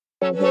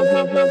Hey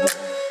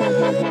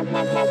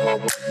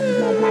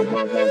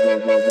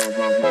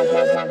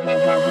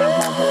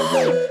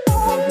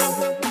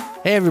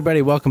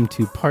everybody, welcome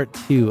to part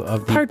 2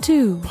 of the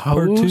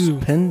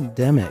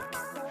post-pandemic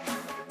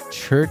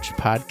church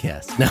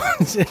podcast. No,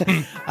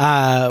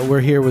 we're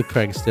here with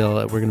Craig still.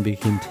 We're going to be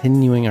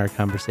continuing our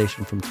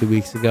conversation from 2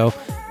 weeks ago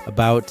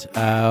about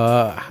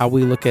how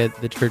we look at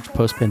the church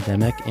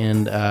post-pandemic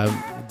and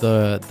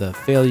the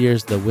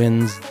failures, the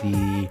wins,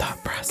 the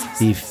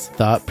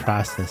thought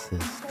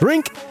processes.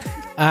 Drink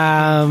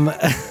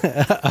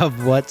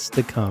of what's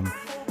to come.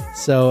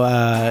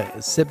 So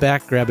sit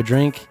back, grab a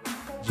drink,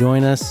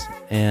 join us,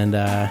 and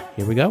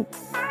here we go.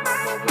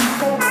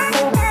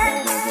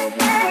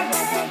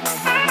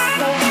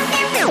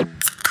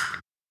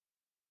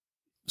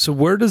 So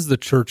where does the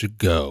church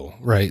go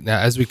right now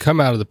as we come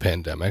out of the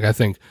pandemic? I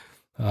think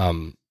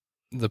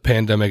the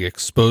pandemic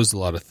exposed a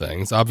lot of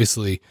things.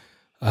 Obviously,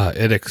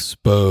 it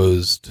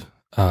exposed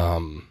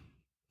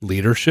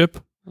leadership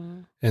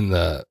and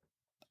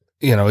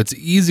it's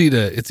easy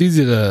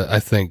to I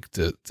think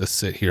to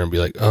sit here and be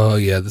like, oh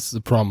yeah, this is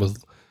the problem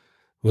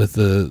with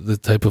the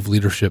type of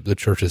leadership the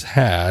church has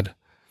had.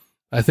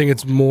 I think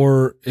it's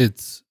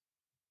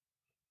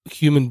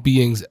human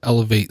beings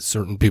elevate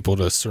certain people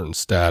to certain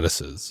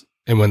statuses.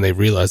 And when they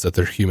realize that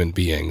they're human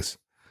beings,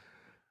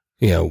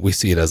 we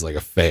see it as like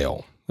a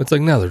fail. It's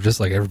like, no, they're just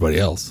like everybody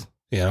else.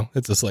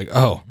 It's just like,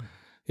 Carl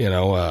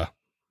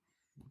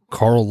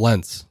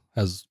Lentz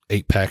has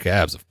 8-pack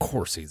abs. Of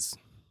course,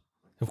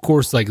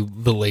 like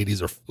the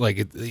ladies are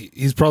like,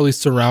 he's probably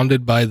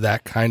surrounded by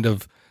that kind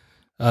of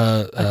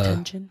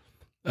attention,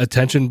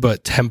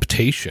 but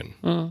temptation,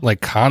 like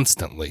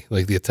constantly,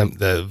 like the attempt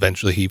that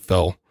eventually he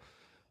fell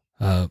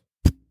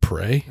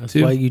prey. That's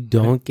why you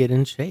don't get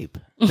in shape.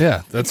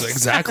 Yeah, that's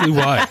exactly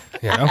why.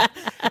 I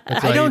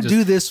don't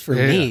do this for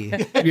me.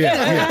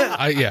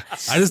 I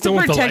just don't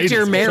want the ladies. Protect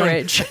your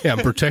marriage. I'm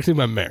protecting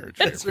my marriage.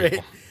 That's right.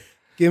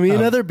 Give me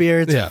another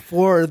beer. It's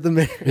for the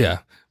marriage. Yeah,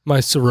 my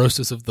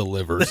cirrhosis of the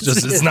liver.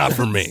 It's not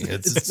for me.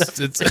 It's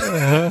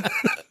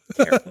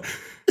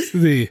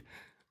the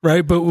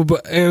right.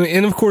 But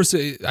and of course,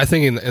 I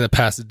think in the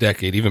past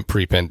decade, even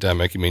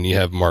pre-pandemic, you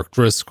have Mark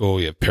Driscoll,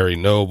 you have Perry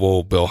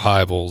Noble, Bill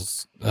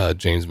Hybels,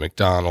 James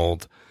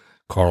McDonald,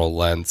 Carl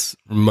Lentz,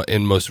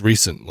 and most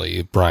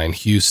recently Brian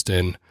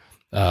Houston,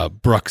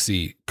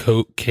 Bruxy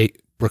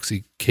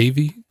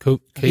Cavey.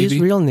 These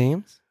real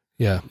names?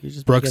 Yeah,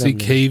 Bruxy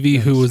Cavey,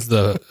 who was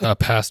the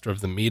pastor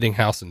of the Meeting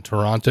House in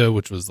Toronto,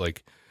 which was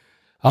like,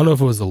 I don't know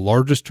if it was the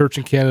largest church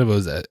in Canada, but it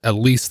was at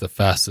least the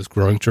fastest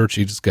growing church.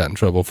 He just got in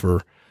trouble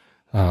for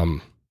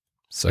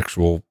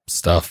sexual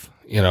stuff,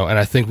 and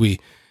I think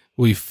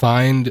we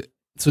find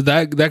so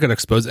that got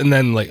exposed, and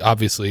then like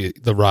obviously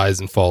the rise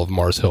and fall of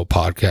Mars Hill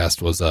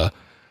podcast was a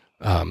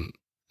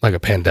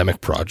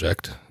pandemic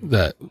project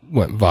that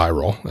went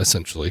viral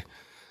essentially,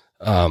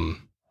 and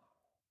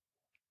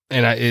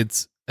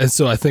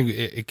so I think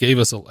it gave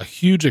us a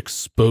huge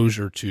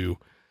exposure to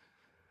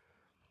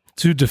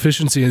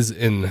deficiencies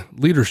in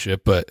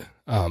leadership, but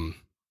I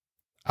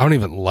don't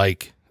even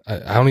like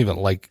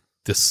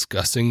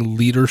discussing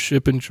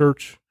leadership in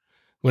church.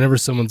 Whenever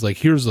someone's like,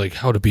 here's like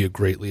how to be a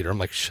great leader, I'm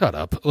like, shut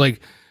up.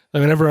 Like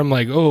whenever I'm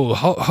like, oh,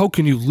 how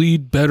can you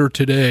lead better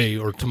today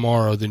or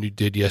tomorrow than you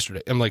did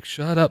yesterday? I'm like,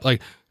 shut up.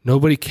 Like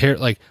nobody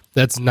cares. Like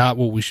that's not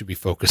what we should be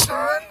focused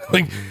on.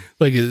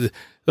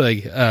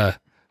 like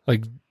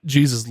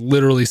Jesus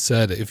literally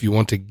said, if you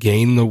want to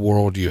gain the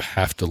world, you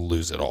have to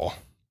lose it all.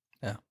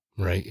 Yeah.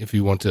 Right. If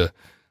you want to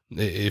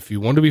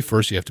be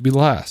first, you have to be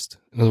last.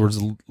 In other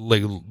words,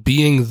 like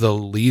being the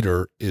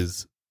leader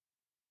is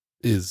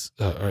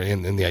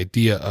and the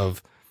idea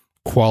of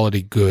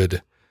quality,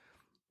 good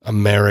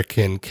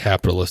American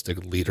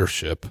capitalistic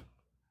leadership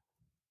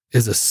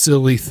is a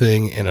silly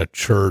thing in a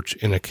church,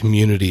 in a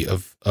community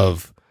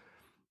of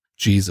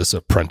Jesus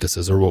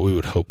apprentices, or what we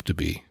would hope to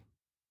be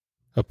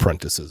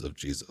apprentices of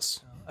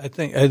Jesus. I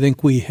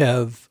think we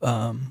have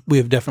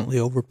definitely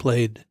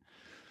overplayed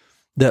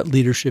that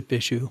leadership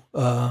issue.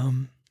 But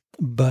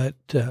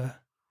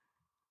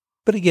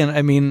again,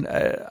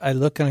 I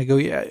look and I go,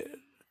 yeah,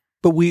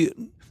 but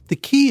the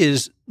key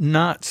is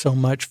not so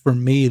much for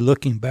me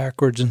looking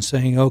backwards and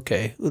saying,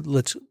 okay,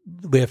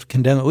 we have to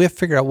condemn it. We have to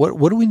figure out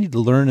what do we need to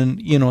learn?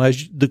 And,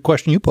 as the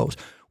question you pose,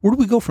 where do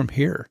we go from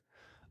here?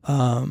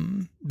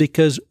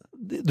 Because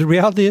the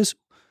reality is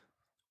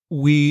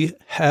we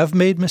have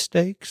made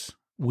mistakes.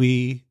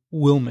 We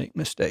will make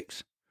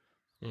mistakes.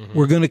 Mm-hmm.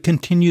 We're going to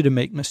continue to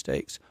make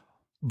mistakes.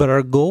 But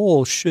our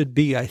goal should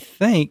be, I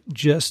think,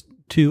 just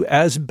to,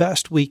 as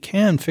best we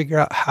can, figure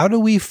out how do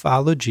we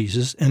follow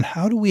Jesus and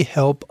how do we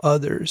help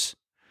others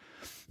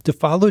to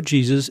follow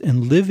Jesus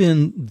and live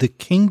in the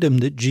kingdom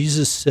that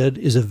Jesus said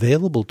is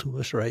available to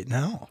us right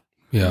now.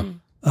 Yeah.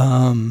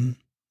 And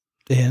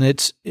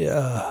it's,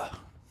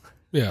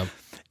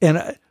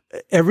 and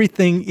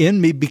everything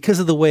in me, because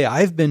of the way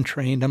I've been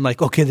trained, I'm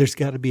like, okay, there's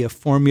got to be a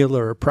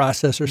formula or a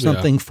process or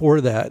something for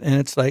that. And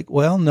it's like,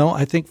 well, no,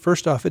 I think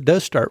first off, it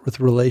does start with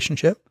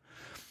relationship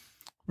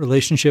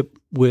relationship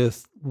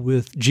with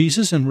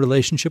Jesus and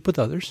relationship with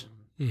others.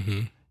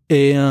 Mm-hmm.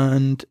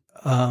 And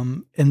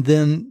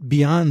then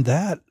beyond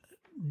that,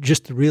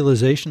 just the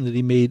realization that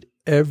he made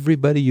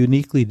everybody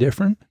uniquely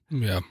different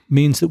Yeah.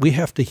 means that we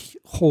have to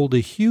hold a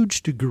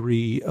huge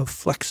degree of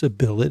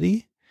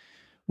flexibility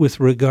with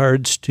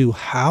regards to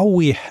how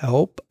we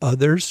help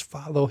others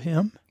follow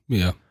him.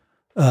 Yeah.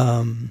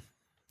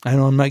 I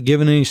know I'm not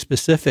giving any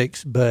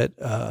specifics, but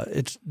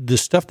it's the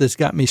stuff that's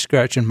got me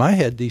scratching my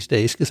head these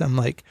days because I'm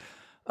like,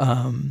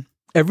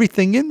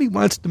 everything in me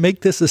wants to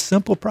make this a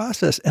simple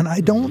process, and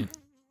I don't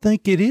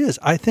think it is.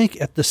 I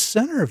think at the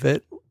center of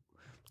it,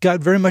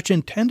 God very much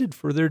intended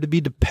for there to be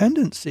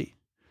dependency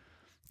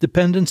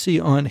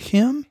on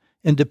him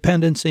and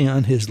dependency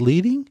on his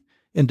leading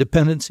and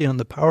dependency on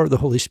the power of the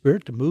Holy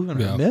Spirit to move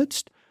in our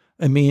midst.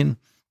 I mean,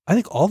 I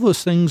think all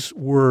those things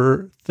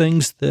were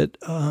things that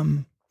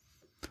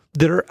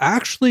that are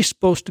actually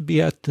supposed to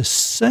be at the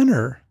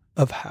center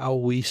of how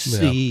we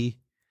see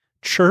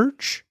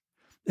church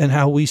and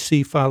how we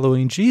see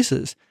following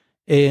Jesus.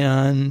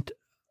 And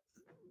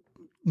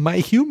my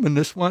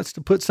humanness wants to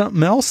put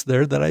something else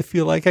there that I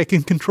feel like I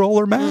can control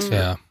or master.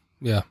 Yeah.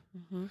 Yeah.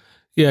 Mm-hmm.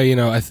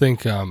 Yeah. I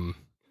think, I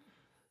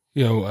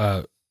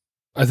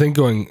think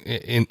going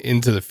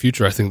into the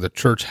future, I think the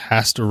church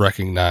has to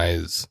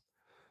recognize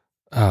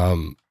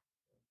that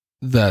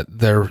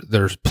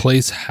their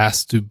place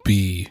has to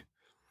be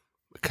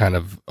kind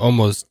of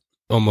almost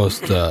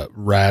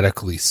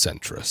radically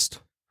centrist.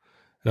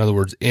 In other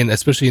words,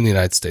 especially in the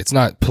United States,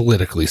 not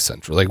politically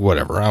central, like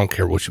whatever. I don't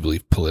care what you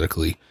believe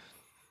politically.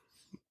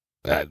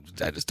 I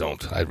just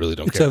don't. I really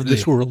don't care. It's of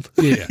this world.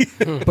 Yeah.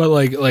 But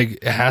like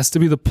it has to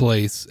be the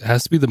place, it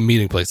has to be the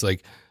meeting place.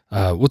 Like,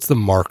 what's the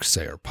Mark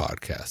Sayre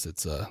podcast?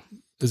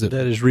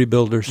 That is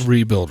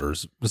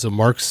Rebuilders. So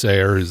Mark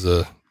Sayre is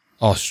a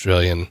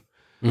Australian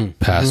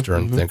pastor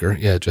and thinker.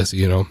 Yeah, Jesse,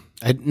 you know.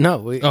 I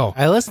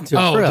listened to it.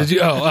 Oh, did you?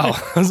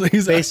 Oh. I was like,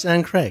 based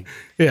on Craig.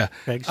 Yeah.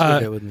 Craig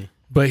shared it with me.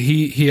 But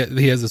he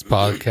has this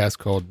podcast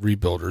called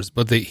Rebuilders,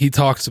 but he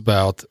talks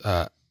about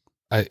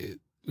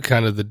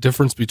kind of the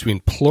difference between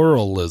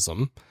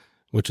pluralism,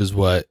 which is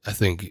what I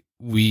think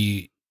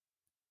we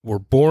were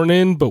born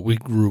in, but we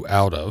grew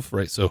out of,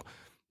 right? So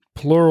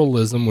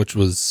pluralism, which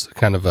was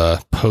kind of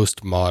a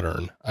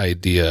postmodern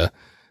idea,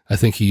 I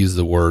think he used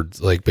the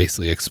word, like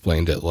basically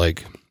explained it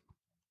like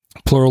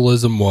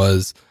pluralism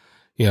was,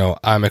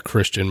 I'm a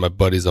Christian, my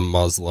buddy's a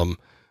Muslim,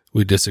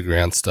 we disagree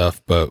on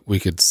stuff, but we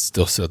could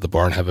still sit at the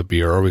bar and have a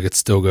beer, or we could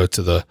still go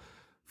to the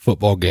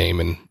football game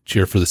and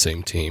cheer for the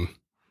same team,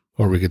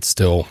 or we could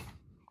still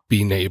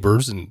be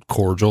neighbors and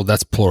cordial.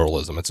 That's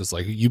pluralism. It's just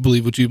like, you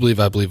believe what you believe,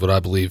 I believe what I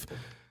believe.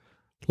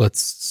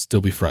 Let's still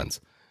be friends.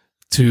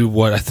 To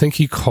what I think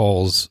he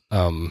calls,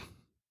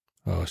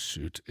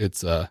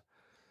 it's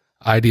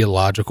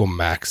ideological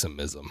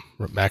maximalism.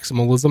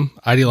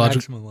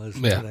 Ideological.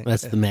 Yeah.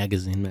 That's the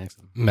magazine,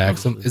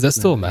 Maxim. Is that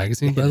still a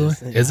magazine, by the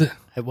way? Is it?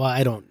 Well,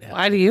 I don't.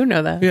 Why do you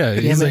know that? Yeah.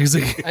 He's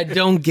like, I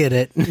don't get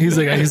it. He's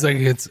like,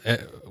 it's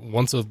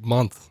once a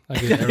month. I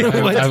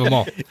have them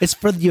all. It's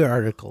for your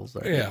articles.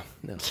 Right? Yeah.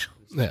 No.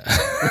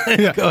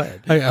 Yeah. Go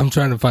ahead. I'm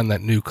trying to find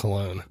that new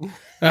cologne.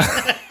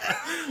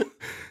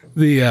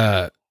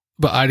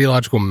 But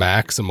ideological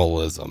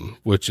maximalism,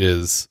 which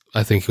is,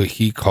 I think, what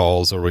he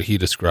calls or what he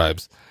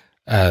describes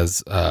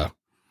as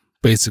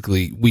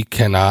basically, we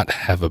cannot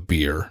have a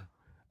beer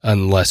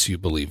unless you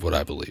believe what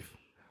I believe,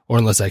 or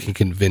unless I can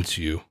convince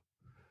you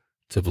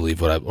to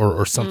believe what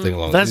or something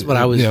along. That's what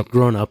I was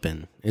grown up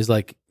in. Is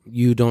like,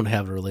 you don't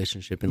have a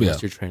relationship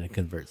unless you're trying to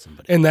convert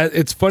somebody. And that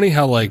it's funny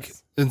how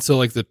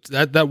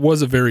that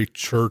was a very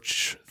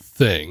church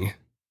thing,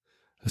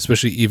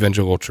 especially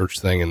evangelical church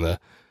thing in the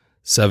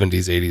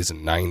 70s, 80s,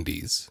 and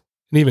 90s,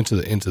 and even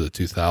into the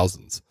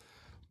 2000s.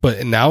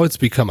 But now it's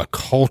become a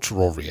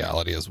cultural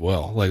reality as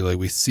well. Like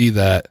we see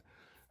that,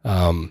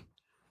 in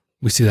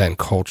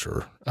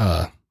culture,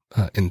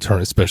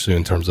 especially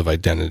in terms of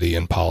identity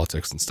and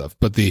politics and stuff.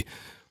 But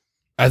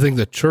I think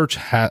the church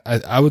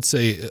I would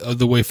say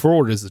the way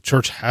forward is the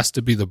church has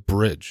to be the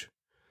bridge,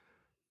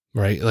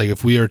 right? Like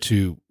if we are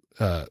to,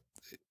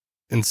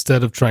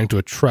 instead of trying to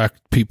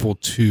attract people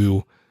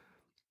to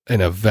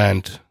an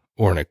event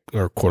or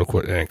quote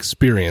unquote an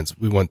experience,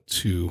 we want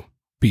to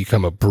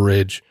become a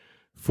bridge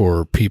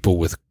for people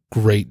with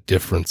great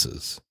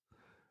differences,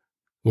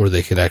 where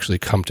they could actually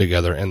come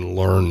together and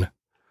learn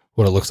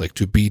what it looks like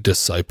to be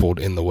discipled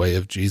in the way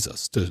of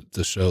Jesus,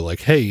 to show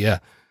like, hey, yeah,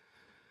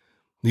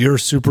 you're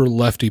super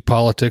lefty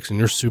politics and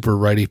you're super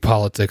righty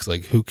politics.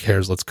 Like, who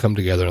cares? Let's come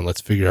together and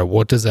let's figure out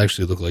what does it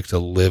actually look like to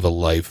live a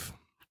life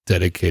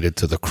dedicated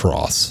to the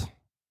cross.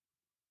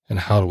 And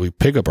how do we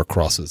pick up our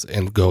crosses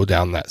and go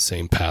down that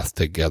same path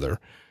together,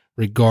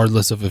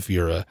 regardless of if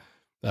you're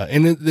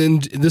and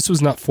this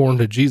was not foreign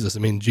to Jesus. I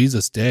mean,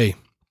 Jesus' day,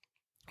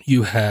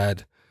 you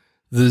had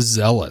the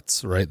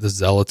zealots, right? The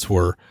zealots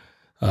were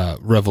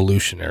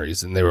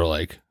revolutionaries, and they were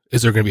like,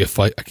 is there going to be a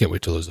fight? I can't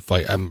wait till there's a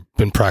fight. I've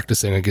been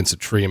practicing against a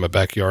tree in my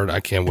backyard.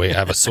 I can't wait. I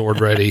have a sword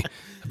ready.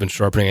 I've been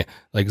sharpening it.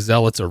 Like,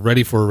 zealots are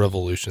ready for a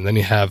revolution. Then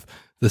you have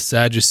the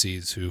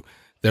Sadducees, who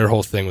their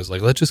whole thing was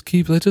like, let's just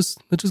give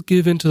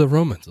in to the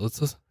Romans.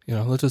 Let's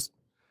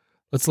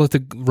let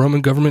the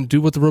Roman government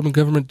do what the Roman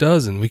government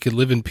does, and we could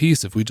live in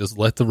peace if we just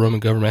let the Roman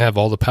government have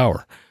all the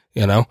power,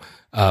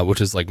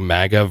 which is like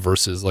MAGA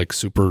versus like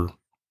super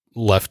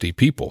lefty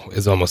people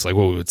is almost like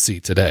what we would see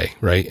today,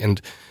 right?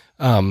 And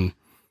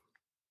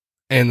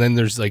then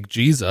there's like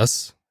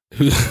Jesus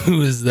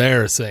who is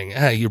there saying,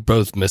 hey, you're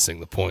both missing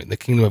the point. The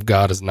kingdom of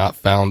God is not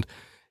found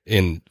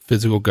in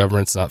physical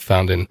government. It's not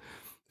found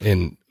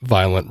in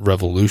violent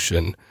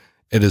revolution.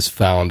 It is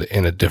found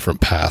in a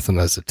different path, and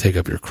that's to take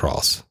up your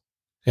cross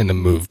and to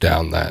move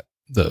down that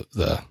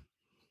the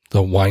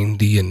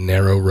windy and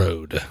narrow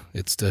road.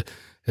 It's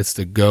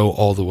to go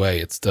all the way.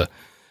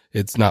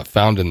 It's not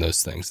found in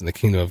those things. And the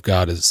kingdom of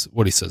God is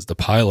what he says to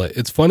Pilate.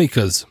 It's funny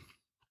because,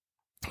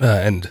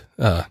 I'm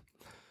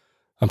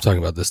talking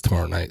about this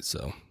tomorrow night,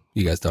 so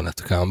you guys don't have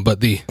to come.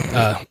 But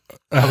I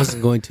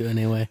wasn't going to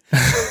anyway.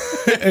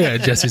 Yeah,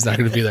 Jesse's not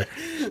going to be there.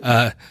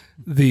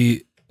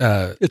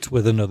 It's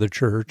with another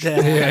church.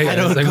 Yeah, I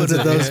don't go to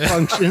those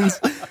functions.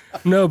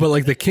 No, but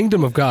like the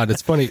kingdom of God,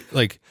 it's funny.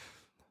 Like,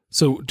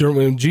 so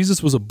when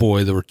Jesus was a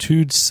boy, there were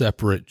two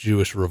separate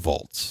Jewish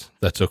revolts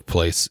that took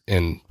place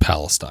in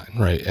Palestine,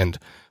 right? And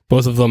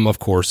both of them, of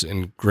course,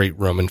 in great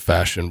Roman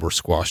fashion, were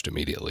squashed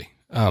immediately.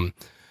 And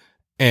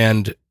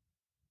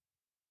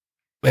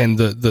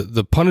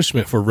the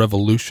punishment for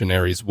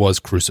revolutionaries was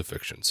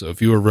crucifixion. So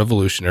if you were a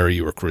revolutionary,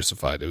 you were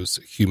crucified. It was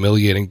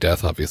humiliating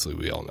death. Obviously,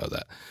 we all know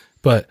that.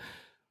 But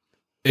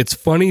it's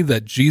funny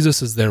that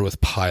Jesus is there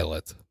with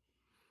Pilate,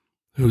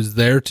 who's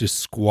there to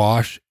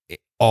squash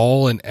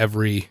all and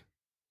every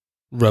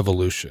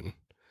revolution.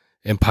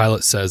 And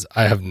Pilate says,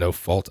 I have no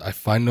fault. I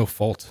find no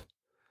fault.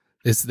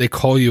 They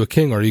call you a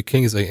king. Are you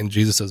king? And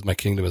Jesus says, my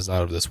kingdom is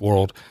not of this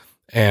world.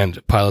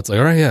 And Pilate's like,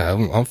 all right, yeah,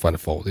 I'll find a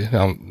fault with you.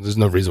 There's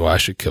no reason why I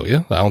should kill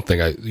you. I don't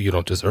think you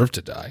don't deserve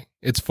to die.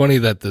 It's funny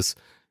that this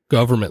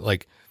government,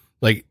 like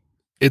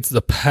it's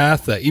the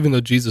path that even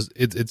though Jesus,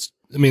 it's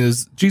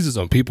Jesus'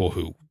 own people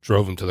who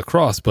drove him to the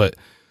cross, but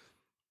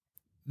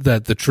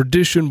that the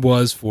tradition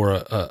was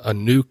for a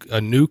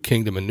new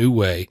kingdom, a new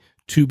way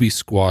to be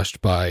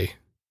squashed by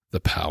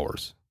the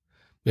powers.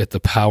 Yet the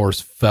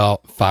powers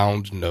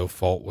found no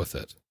fault with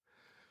it.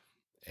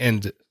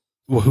 And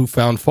who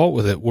found fault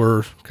with it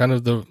were kind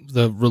of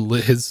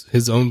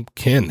his own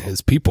kin,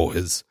 his people,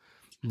 his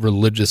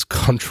religious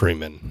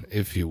countrymen,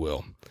 if you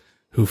will,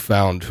 who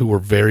were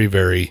very,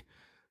 very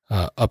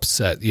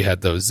upset. You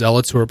had those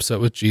zealots who were upset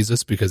with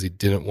Jesus because he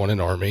didn't want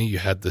an army. You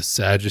had the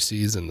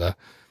Sadducees and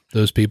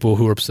those people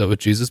who were upset with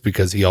Jesus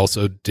because he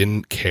also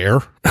didn't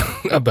care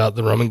about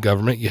the Roman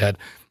government. You had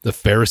the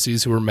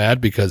Pharisees who were mad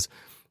because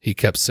he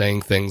kept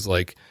saying things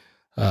like,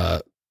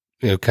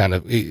 kind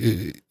of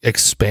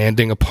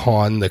expanding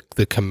upon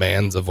the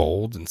commands of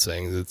old and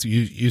saying that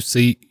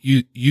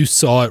you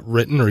saw it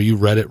written or you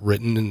read it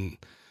written and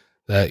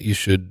that you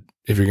should,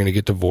 if you're going to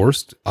get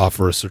divorced,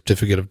 offer a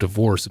certificate of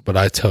divorce. But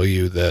I tell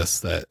you this,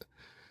 that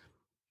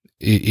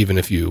even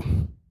if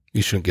you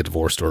shouldn't get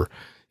divorced or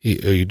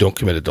you don't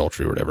commit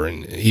adultery or whatever,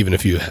 and even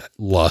if you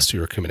lust,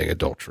 you're committing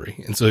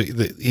adultery. And so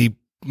he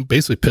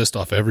basically pissed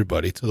off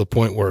everybody to the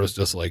point where it was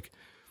just like,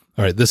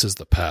 all right, this is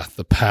the path.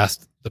 The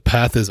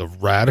path is a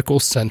radical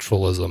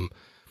centralism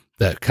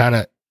that kind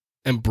of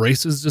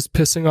embraces just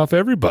pissing off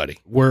everybody,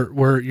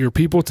 where your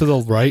people to the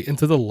right and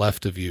to the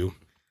left of you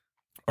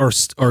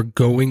are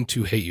going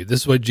to hate you.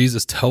 This is why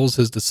Jesus tells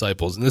his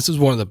disciples, and this is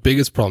one of the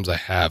biggest problems I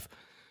have,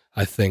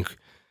 I think,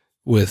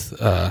 with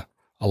a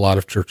lot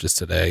of churches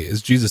today,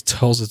 is Jesus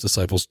tells his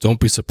disciples, don't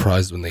be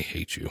surprised when they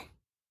hate you.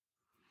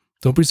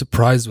 Don't be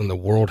surprised when the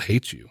world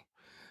hates you.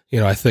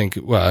 I think,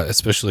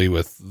 especially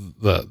with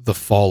the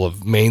fall of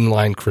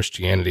mainline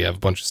Christianity, I have a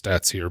bunch of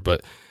stats here,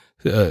 but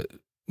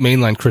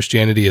mainline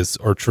Christianity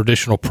are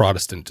traditional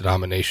Protestant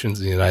denominations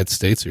in the United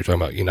States. So you're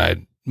talking about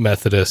United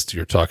Methodist,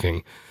 you're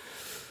talking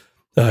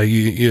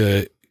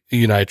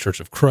United Church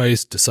of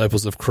Christ,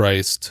 Disciples of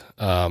Christ,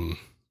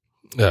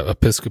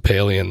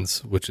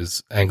 Episcopalians, which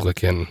is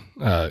Anglican,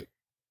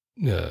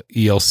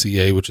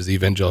 ELCA, which is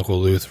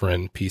Evangelical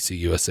Lutheran,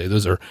 PCUSA.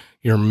 Those are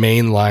your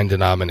mainline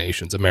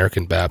denominations,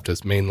 American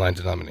Baptist, mainline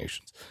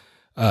denominations.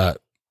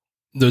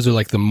 Those are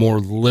like the more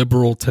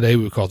liberal, today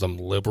we would call them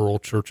liberal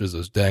churches,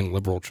 those dang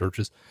liberal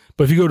churches.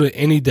 But if you go to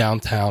any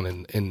downtown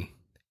in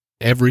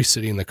every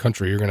city in the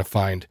country, you're going to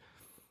find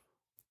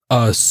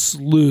a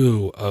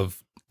slew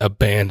of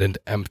abandoned,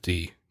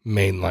 empty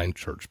mainline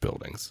church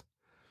buildings.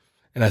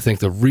 And I think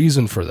the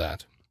reason for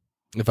that,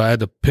 if I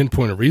had to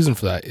pinpoint a reason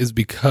for that, is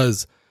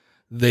because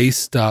they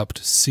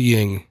stopped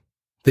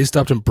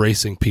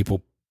embracing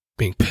people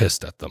being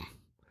pissed at them.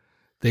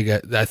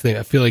 I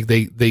feel like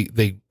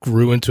they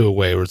grew into a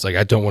way where it's like,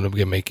 I don't want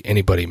to make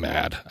anybody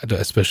mad,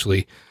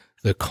 especially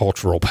the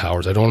cultural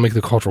powers. I don't want to make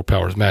the cultural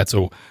powers mad.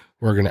 So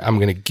I'm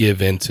going to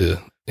give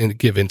into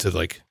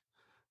like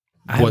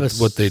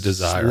what they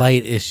desire.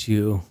 Slight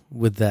issue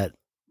with that.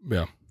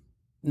 Yeah.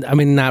 I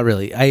mean, not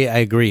really. I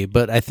agree,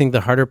 but I think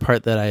the harder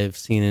part that I've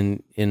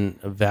seen in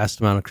a vast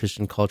amount of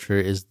Christian culture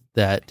is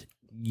that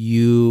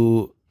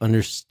you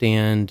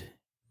understand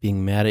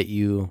being mad at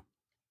you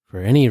for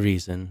any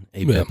reason,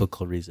 a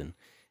biblical reason.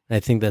 And I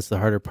think that's the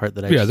harder part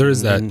that there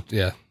is that.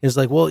 Yeah, it's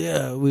like, well,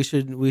 yeah, we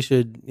should,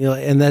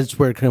 and that's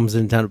where it comes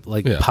in down to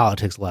like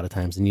politics a lot of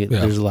times, and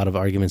there's a lot of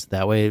arguments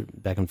that way,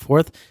 back and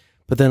forth.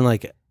 But then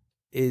like,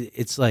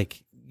 it's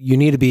like you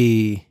need to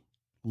be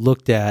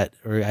looked at,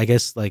 or I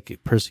guess like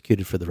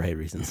persecuted for the right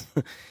reasons.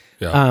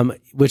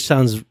 Which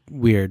sounds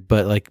weird,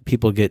 but like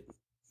people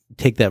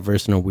take that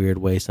verse in a weird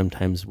way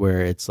sometimes,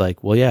 where it's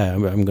like, well, yeah,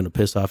 I'm going to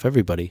piss off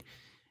everybody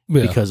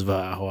because of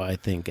how I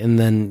think, and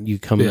then you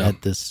come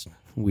at this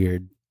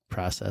weird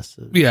process.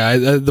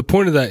 The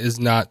point of that is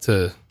not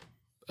to.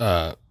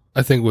 I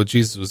think what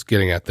Jesus was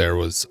getting at there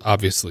was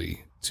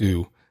obviously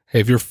to, hey,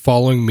 if you're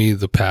following me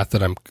the path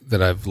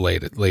that I've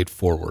laid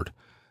forward,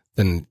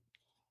 then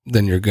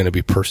you're going to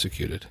be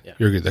persecuted. Yeah.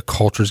 The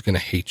culture's going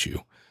to hate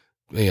you.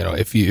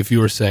 If you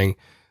were saying,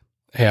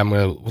 hey, I'm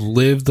going to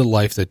live the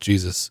life that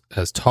Jesus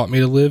has taught me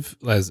to live,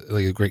 as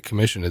like a Great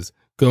Commission is,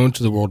 go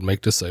into the world,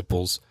 make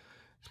disciples,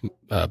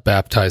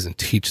 baptize and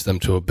teach them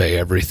to obey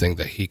everything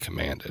that he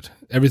commanded.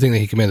 Everything that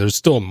he commanded. There's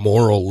still a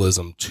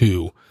moralism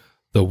to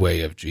the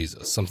way of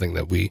Jesus, something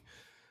that we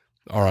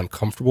are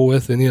uncomfortable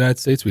with in the United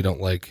States. We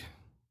don't like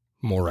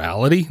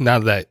morality.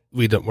 Not that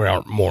we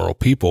aren't moral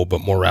people,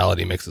 but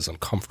morality makes us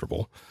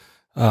uncomfortable.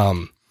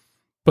 But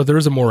there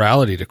is a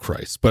morality to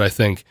Christ. But I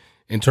think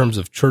in terms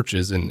of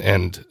churches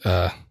and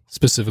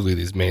specifically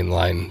these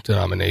mainline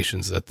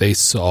denominations, that they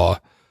saw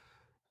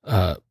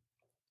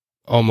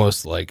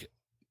almost like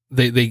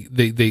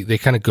they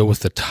kind of go with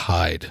the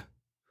tide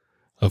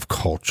of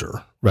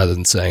culture rather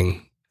than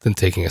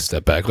taking a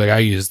step back. Like I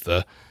used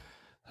the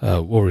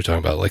what were we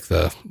talking about? Like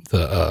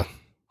the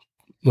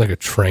like a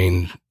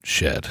train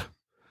shed,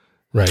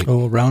 right?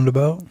 Oh, a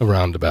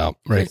roundabout,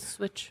 right?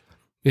 Switch.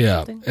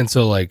 Yeah, thing. And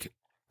so like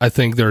I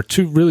think there are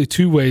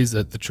two ways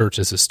that the church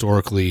has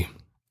historically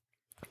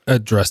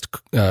addressed,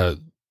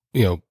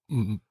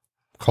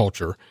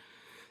 culture.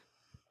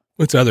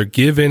 It's either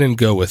give in and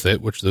go with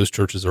it, which those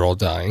churches are all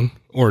dying,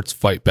 or it's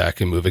fight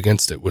back and move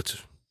against it,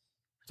 which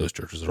those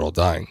churches are all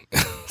dying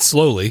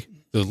slowly.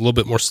 A little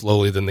bit more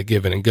slowly than the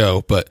give in and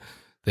go, but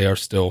they are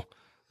still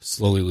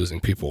slowly losing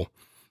people.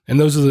 And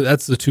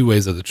that's the two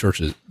ways that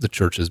the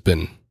church has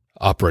been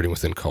operating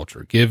within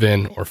culture: give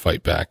in or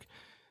fight back.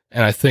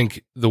 And I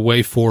think the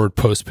way forward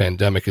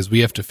post-pandemic is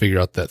we have to figure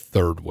out that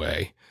third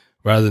way,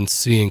 rather than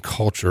seeing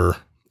culture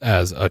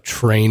as a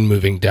train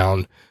moving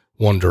down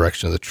one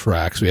direction of the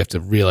tracks. We have to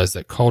realize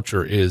that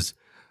culture is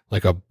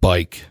like a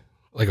bike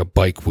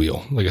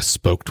wheel, like a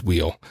spoked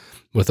wheel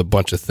with a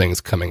bunch of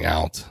things coming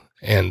out.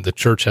 And the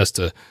church has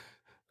to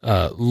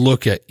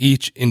look at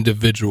each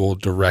individual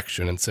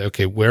direction and say,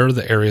 okay, where are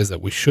the areas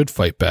that we should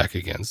fight back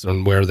against,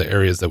 and where are the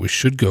areas that we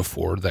should go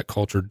forward that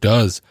culture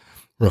does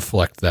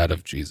reflect that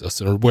of Jesus,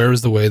 and where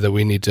is the way that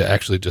we need to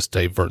actually just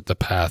divert the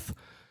path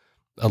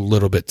a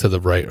little bit to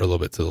the right or a little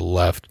bit to the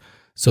left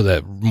so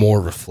that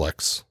more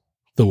reflects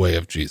the way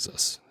of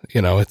Jesus.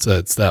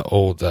 It's that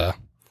old,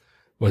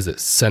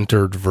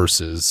 centered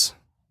versus,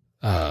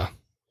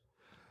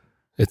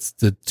 it's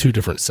the two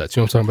different sets.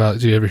 You know what I'm talking about?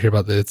 Do you ever hear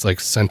about that? It's like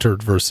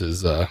centered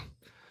versus,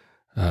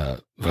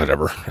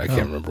 whatever. I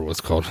can't remember what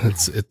it's called.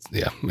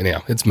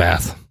 It's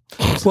math.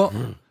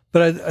 Well,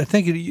 but I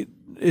think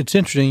it's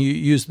interesting you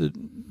use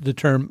the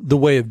term the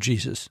way of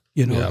Jesus.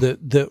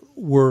 That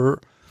we're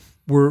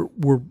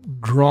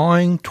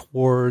drawing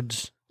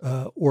towards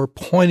or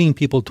pointing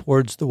people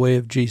towards the way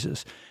of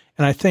Jesus.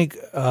 And I think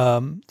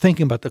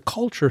thinking about the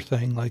culture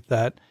thing like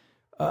that,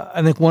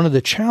 I think one of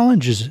the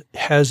challenges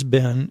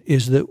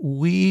is that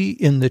we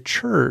in the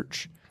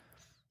church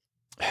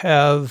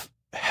have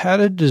had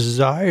a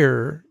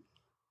desire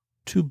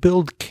to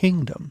build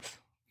kingdoms.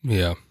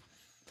 Yeah.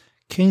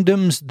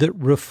 Kingdoms that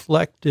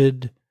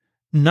reflected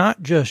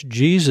not just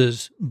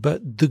Jesus,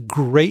 but the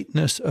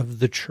greatness of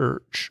the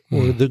church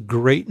or the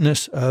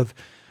greatness of,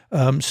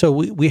 so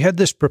we had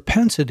this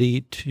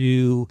propensity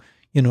to,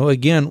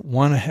 again,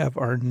 want to have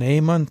our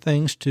name on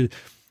things,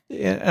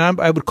 and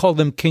I would call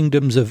them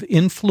kingdoms of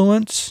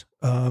influence,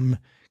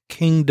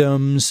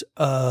 kingdoms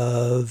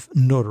of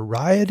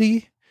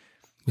notoriety,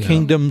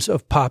 kingdoms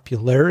of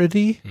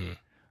popularity,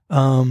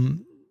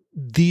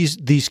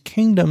 these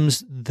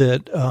kingdoms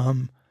that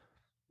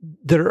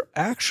are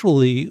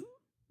actually,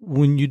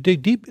 when you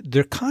dig deep,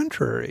 they're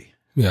contrary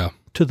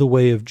to the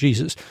way of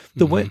Jesus.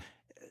 The way,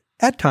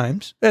 at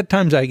times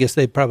I guess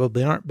they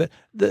probably aren't, but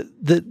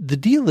the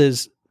deal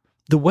is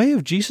the way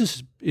of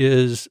Jesus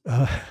is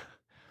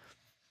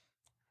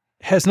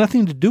has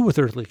nothing to do with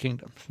earthly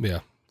kingdoms. Yeah,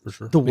 for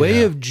sure. The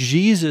way of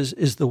Jesus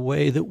is the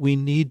way that we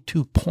need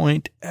to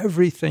point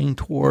everything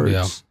towards.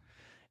 Yeah.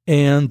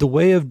 And the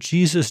way of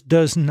Jesus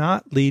does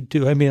not lead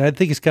to, I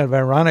think it's kind of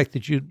ironic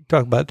that you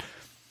talk about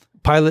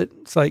Pilate.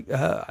 It's like,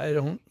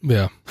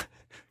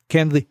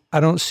 candidly,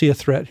 I don't see a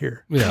threat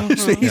here. Yeah.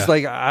 He's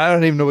like, I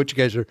don't even know what you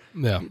guys are.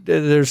 Yeah.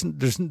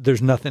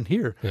 There's nothing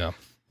here. Yeah.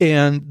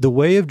 And the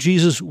way of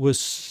Jesus was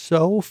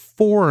so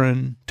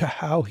foreign to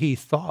how he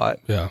thought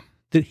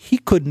that he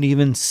couldn't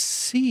even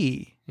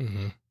see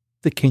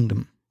the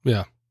kingdom.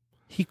 Yeah.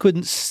 he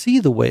couldn't see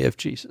the way of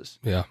Jesus.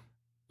 Yeah.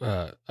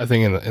 I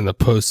think in the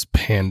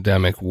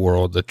post-pandemic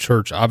world, the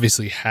church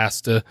obviously has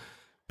to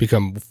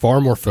become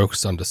far more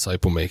focused on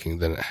disciple making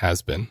than it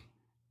has been.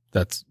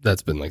 That's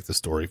been like the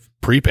story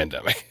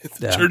pre-pandemic.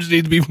 The church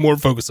needs to be more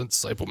focused on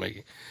disciple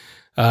making.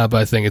 But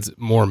I think it's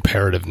more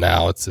imperative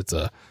now. I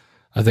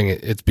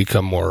think it's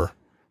become more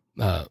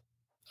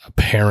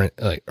apparent,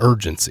 like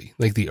urgency.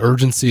 Like the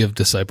urgency of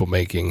disciple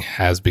making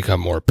has become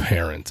more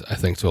apparent, I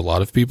think, to a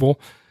lot of people.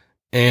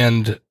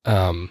 And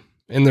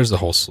there's a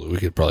whole slew. We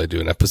could probably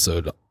do an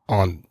episode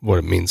on what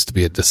it means to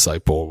be a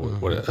disciple,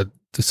 what a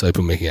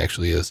disciple making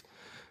actually is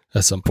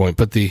at some point.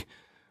 But then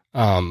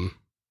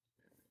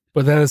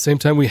at the same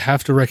time, we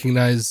have to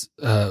recognize,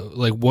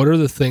 like, what are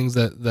the things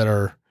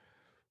that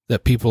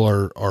people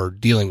are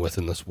dealing with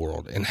in this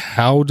world, and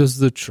how does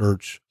the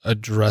church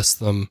address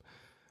them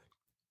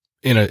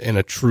in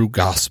a true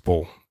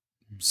gospel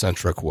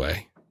centric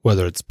way,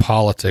 whether it's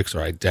politics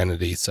or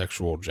identity,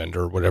 sexual,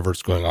 gender,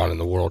 whatever's going on in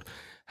the world.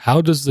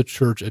 How does the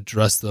church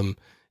address them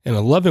in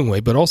a loving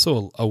way, but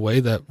also a way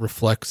that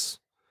reflects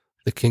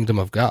the kingdom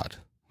of God?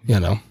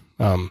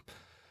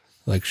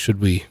 Like, should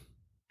we,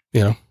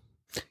 yeah.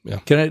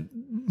 Can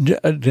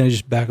I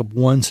just back up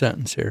one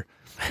sentence here?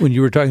 When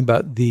you were talking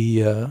about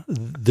the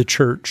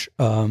church,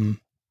 I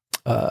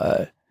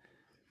don't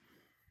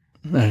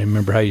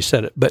remember how you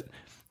said it, but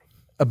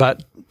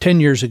about 10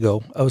 years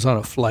ago, I was on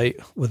a flight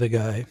with a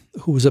guy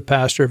who was a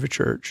pastor of a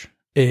church,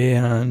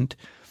 and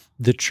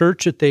the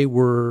church that they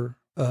were,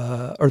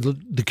 or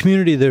the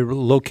community they were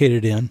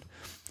located in,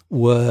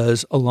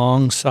 was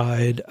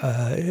alongside.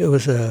 It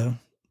was a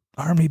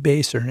army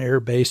base or an air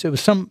base. It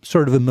was some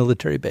sort of a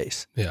military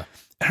base. Yeah.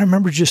 And I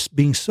remember just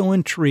being so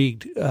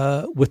intrigued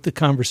with the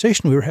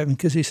conversation we were having,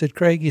 because he said,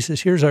 Craig, he says,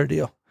 here's our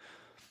deal.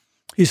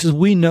 He says,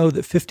 we know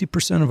that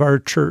 50% of our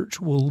church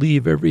will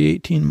leave every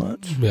 18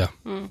 months. Yeah.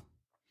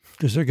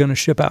 Because they're going to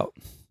ship out.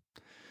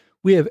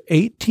 We have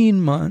 18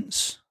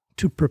 months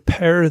to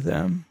prepare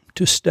them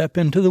to step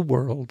into the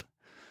world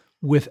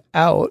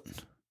without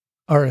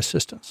our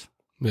assistance.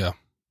 Yeah.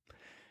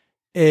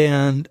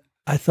 And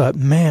I thought,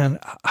 man,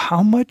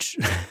 how much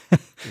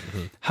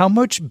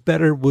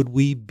better would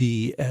we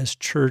be as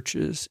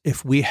churches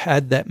if we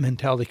had that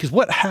mentality? Because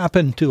what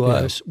happened to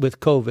us with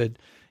COVID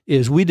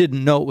is we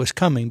didn't know it was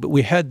coming, but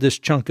we had this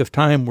chunk of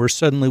time where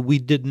suddenly we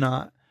did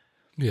not.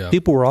 Yeah.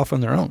 People were off on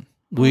their own.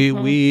 We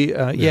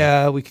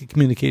could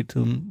communicate to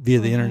them via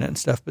the internet and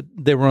stuff, but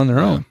they were on their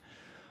own.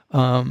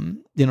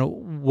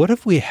 What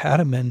if we had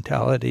a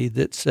mentality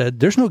that said,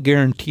 there's no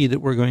guarantee that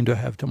we're going to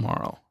have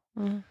tomorrow.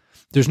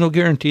 There's no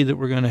guarantee that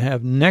we're going to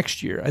have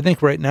next year. I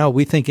think right now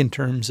we think in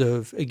terms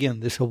of, again,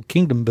 this whole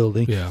kingdom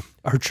building. Yeah.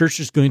 Our church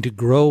is going to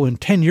grow, and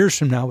 10 years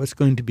from now it's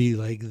going to be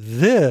like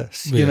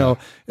this. Yeah.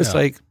 It's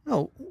like,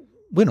 no,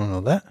 we don't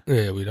know that.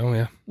 Yeah, we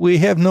don't, We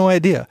have no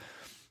idea.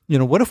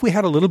 What if we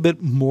had a little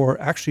bit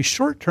more actually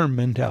short-term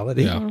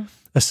mentality,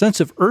 a sense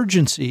of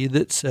urgency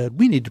that said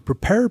we need to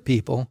prepare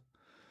people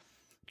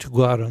to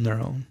go out on their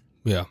own.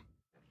 Yeah.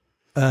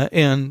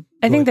 And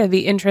I think that'd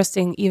be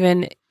interesting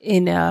even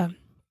in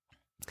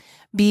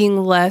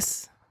being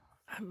less,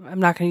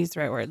 I'm not going to use the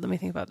right word. Let me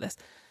think about this.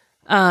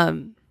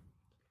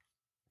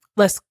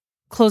 Less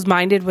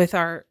closed-minded with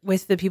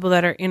the people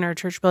that are in our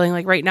church building.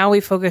 Like right now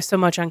we focus so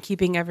much on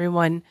keeping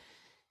everyone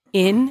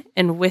in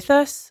and with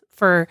us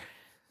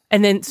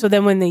and then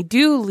when they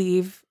do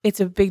leave, it's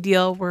a big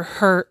deal. We're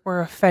hurt,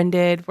 we're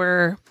offended,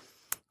 we're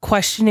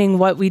questioning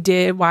what we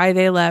did, why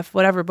they left,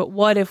 whatever. But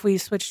what if we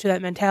switch to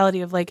that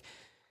mentality of like,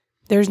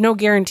 there's no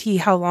guarantee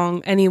how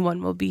long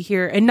anyone will be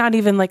here, and not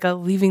even like a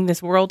leaving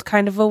this world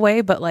kind of a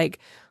way, but like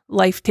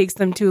life takes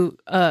them to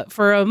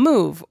for a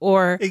move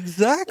or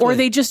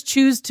they just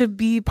choose to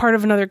be part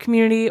of another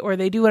community, or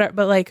they do whatever.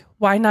 But like,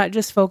 why not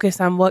just focus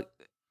on what,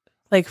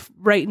 like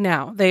right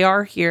now they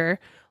are here.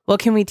 What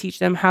can we teach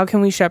them? How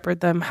can we shepherd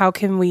them? How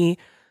can we,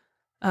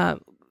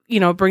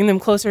 bring them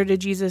closer to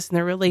Jesus and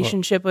their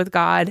relationship with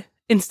God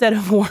instead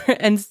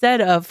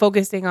of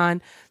focusing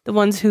on the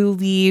ones who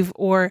leave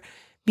or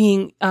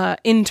being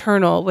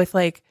internal with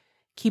like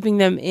keeping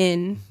them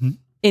in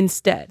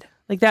instead.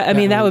 Like that. I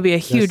mean, that would be a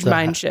huge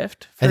mind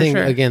shift. I think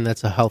again,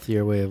 that's a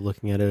healthier way of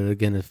looking at it.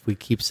 Again, if we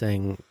keep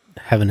saying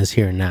heaven is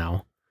here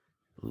now,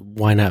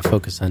 why not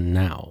focus on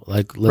now?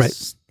 Like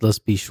let's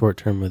be short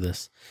term with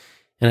this.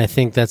 And I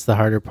think that's the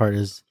harder part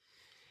is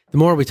the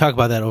more we talk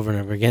about that over and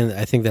over again,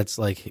 I think that's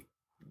like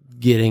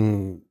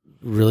getting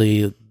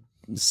really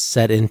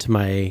set into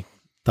my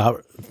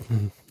thought.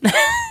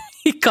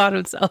 He caught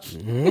himself.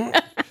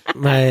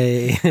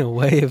 My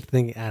way of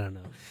thinking. I don't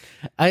know.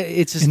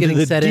 It's just into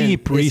getting set in.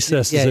 Deep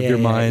recesses of your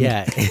mind.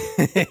 Yeah.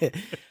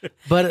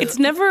 But it's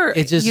never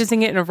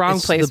using it in a wrong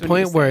place. The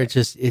point where it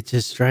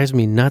just drives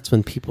me nuts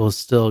when people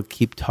still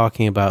keep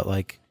talking about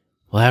like,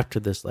 well, after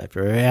this life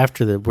or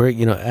after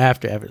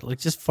after like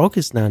just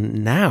focus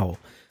on now.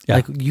 Yeah.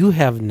 Like you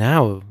have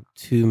now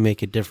to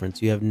make a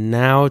difference. You have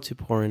now to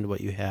pour into what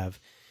you have.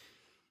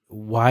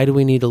 Why do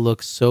we need to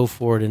look so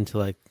forward into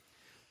like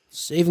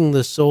saving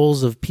the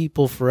souls of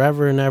people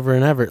forever and ever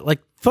and ever?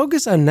 Like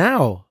focus on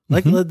now.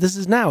 Like this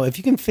is now. If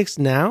you can fix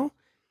now,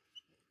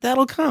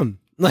 that'll come.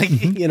 Like,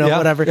 Yeah,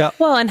 whatever. yeah.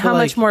 Well, and how But,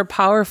 much like- more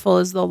powerful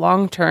is the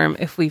long term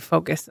if we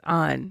focus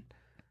on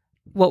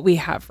what we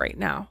have right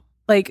now?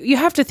 Like, you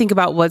have to think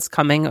about what's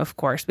coming, of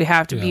course. We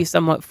have to be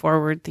somewhat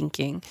forward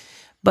thinking.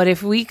 But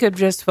if we could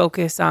just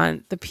focus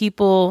on the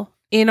people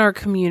in our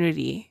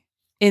community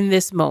in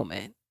this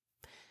moment,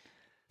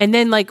 and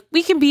then like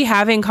we can be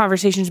having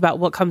conversations about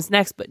what comes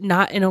next, but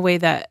not in a way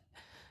that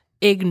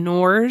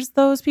ignores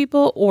those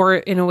people or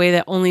in a way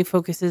that only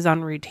focuses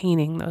on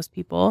retaining those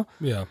people,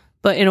 Yeah.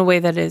 but in a way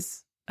that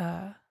is,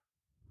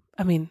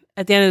 I mean,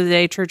 at the end of the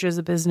day, church is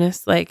a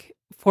business, like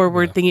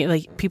forward thinking,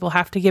 like people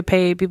have to get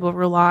paid. People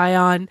rely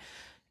on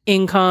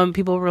income.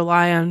 People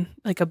rely on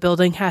like a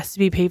building has to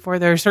be paid for.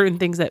 There are certain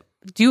things that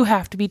do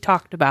have to be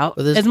talked about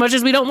Well, this- as much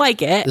as we don't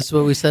like it. This is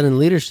what we said in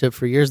leadership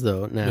for years,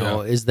 though.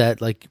 Now is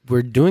that like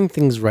we're doing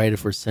things right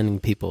if we're sending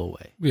people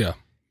away. Yeah.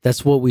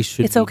 That's what we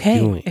should. It's be okay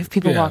doing. if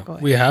people Yeah. walk away.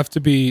 We have to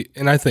be,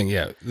 and I think,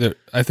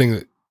 I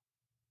think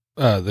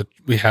that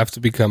we have to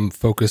become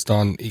focused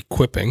on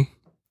equipping.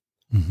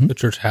 The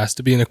church has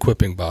to be an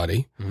equipping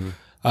body.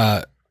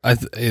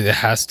 It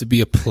has to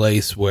be a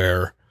place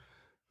where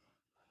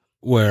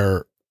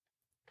we,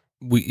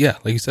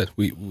 like you said,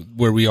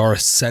 where we are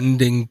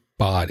ascending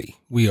body.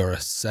 We are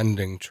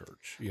ascending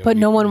church. But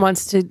no one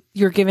wants to.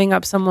 You're giving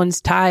up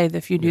someone's tithe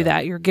if you do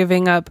that. You're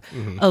giving up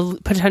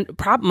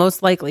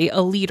most likely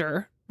a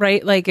leader,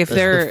 right? Like if That's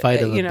they're the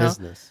fight of a you know,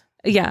 business.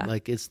 yeah,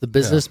 Like it's the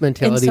business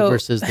mentality And so-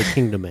 versus the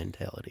kingdom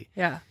mentality.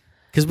 yeah.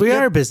 Because we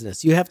are a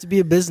business. You have to be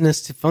a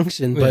business to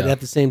function, but Yeah. at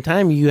the same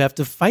time, you have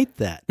to fight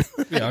that.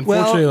 Yeah,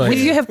 unfortunately, If like,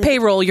 you have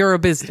payroll, you're a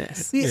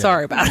business.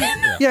 Sorry about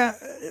it. Yeah,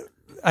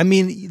 I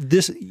mean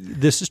this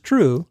is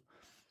true,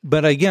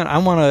 but again, I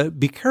want to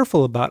be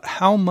careful about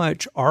how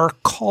much our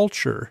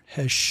culture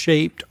has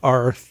shaped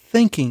our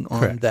thinking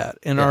on that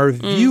and our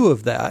view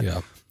of that.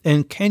 Yeah.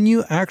 And can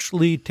you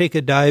actually take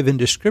a dive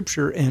into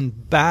Scripture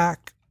and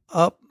back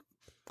up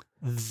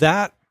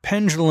that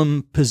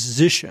pendulum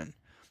position?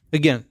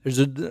 Again,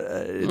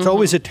 it's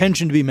always a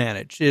tension to be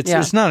managed.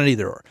 It's not an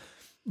either or,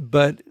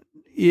 but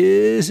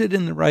is it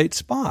in the right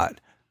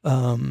spot?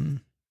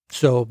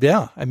 So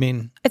yeah, I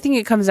mean, I think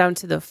it comes down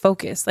to the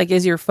focus. Like,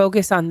 is your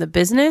focus on the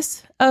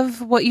business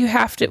of what you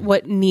have to,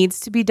 what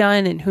needs to be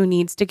done, and who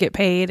needs to get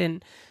paid,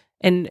 and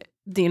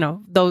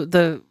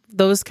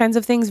those kinds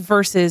of things,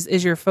 versus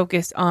is your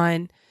focus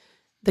on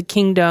the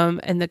kingdom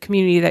and the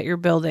community that you're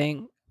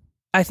building?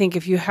 I think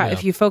if you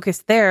if you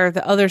focus there,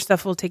 the other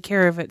stuff will take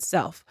care of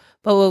itself.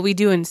 But what we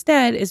do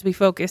instead is we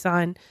focus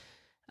on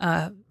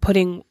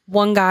putting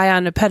one guy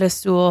on a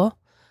pedestal.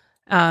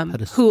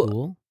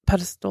 Pedestal.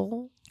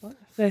 What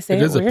did I say?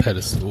 it is weird? a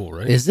pedestal,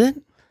 right? Is it?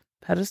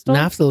 Pedestal.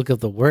 Now I have to look up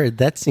the word.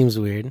 That seems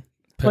weird.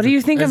 What do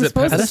you think Is I'm it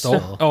supposed to pedestal?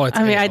 say? Oh, it's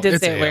I mean, ale. I did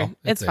It's say it ale. weird.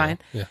 It's ale. fine.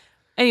 Yeah.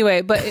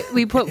 Anyway, but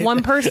we put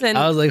one person.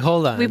 I was like,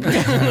 hold on. We put-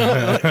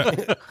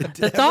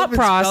 the thought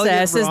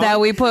process is that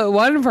we put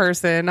one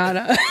person on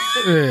a.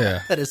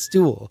 Yeah. at a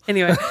stool.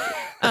 Anyway,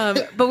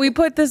 but we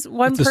put this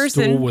one It's a stool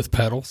person with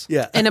pedals.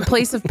 Yeah. in a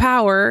place of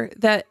power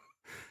that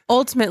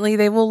ultimately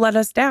they will let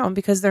us down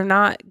because they're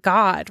not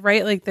God,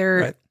 right? Like they're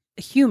Right.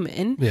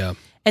 human. Yeah.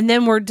 And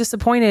then we're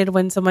disappointed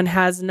when someone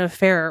has an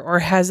affair or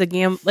has a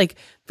like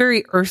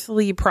very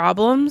earthly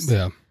problems.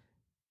 Yeah.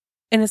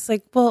 And it's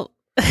like, well,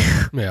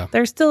 Yeah.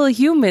 they're still a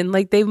human.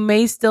 Like they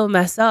may still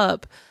mess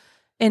up.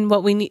 And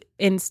what we need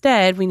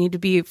instead, we need to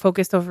be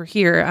focused over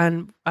here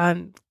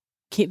on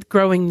keep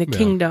growing the Yeah.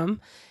 kingdom.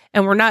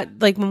 And we're not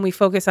like when we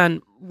focus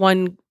on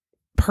one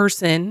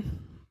person,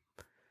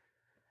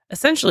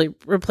 essentially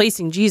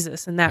replacing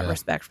Jesus in that Yeah.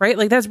 respect, right?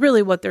 Like that's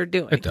really what they're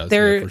doing. It does,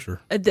 They're, yeah, for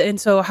sure.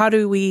 And so how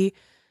do we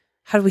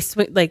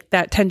swing like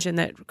that tension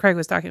that Craig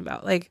was talking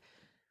about? Like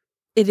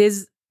it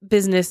is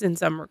business in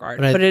some regard,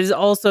 but it is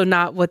also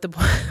not what the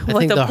I what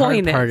think the the hard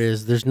point part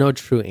is. is there's no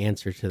true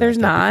answer to that. There's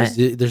though, not.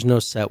 because there's no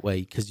set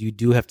way because you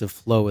do have to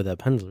flow with that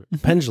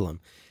pendulum.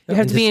 You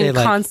have And to be say, in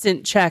like,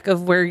 constant check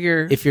of where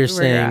you're. if you're where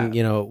saying, at.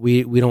 you know,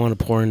 we don't want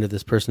to pour into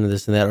this person or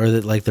this and that, or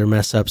that like their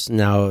mess ups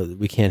now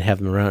we can't have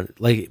them around.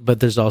 Like,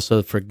 but there's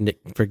also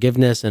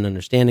forgiveness and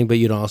understanding, but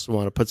you don't also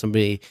want to put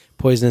somebody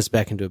poisonous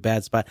back into a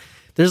bad spot.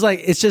 There's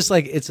like, it's just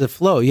like, it's a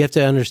flow. You have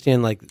to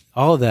understand like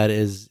all of that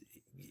is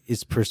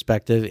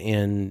perspective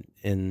and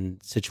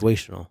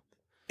situational.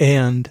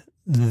 and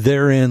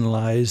therein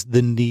lies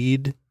the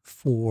need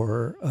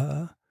for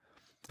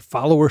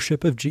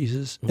followership of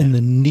Jesus and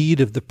the need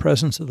of the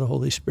presence of the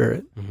Holy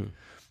Spirit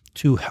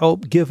to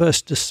help give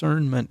us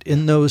discernment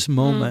in those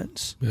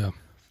moments. Yeah.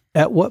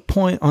 At what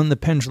point on the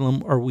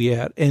pendulum are we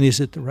at, and is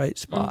it the right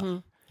spot?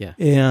 Yeah.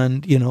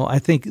 And, you know, I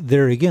think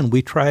there again,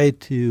 we try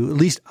to, at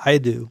least I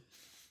do,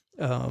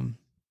 I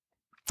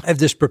have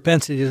this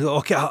propensity to,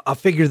 okay, I'll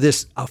figure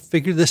this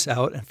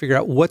out and figure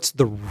out what's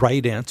the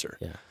right answer.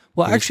 Yeah.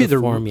 Well, Here's actually, the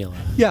formula.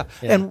 Yeah.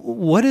 And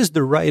what is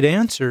the right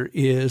answer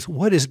is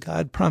what is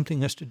God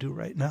prompting us to do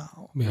right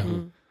now? Yeah.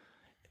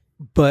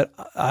 But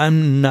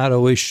I'm not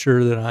always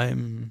sure that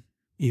I'm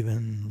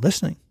even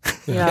listening.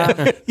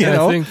 yeah, You And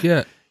know? I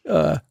think,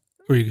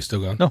 were you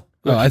still going? No.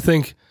 No, I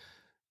think,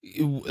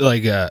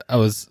 like, I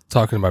was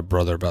talking to my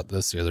brother about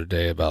this the other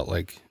day about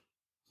like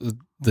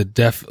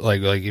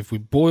like if we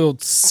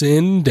boiled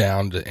sin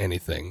down to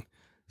anything,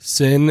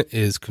 sin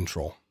is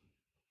control,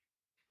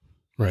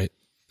 right?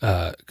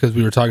 Because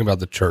we were talking about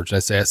the church. And I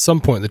say at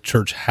some point the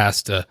church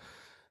has to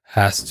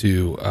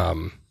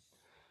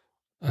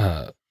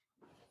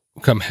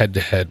come head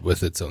to head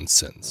with its own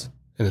sins,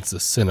 and it's the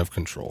sin of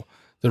control.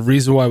 The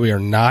reason why we are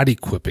not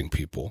equipping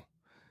people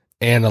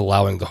and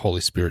allowing the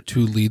Holy Spirit to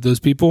lead those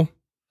people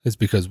is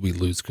because we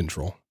lose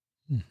control.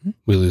 Mm-hmm.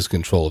 We lose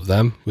control of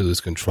them. We lose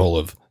control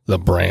of the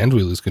brand.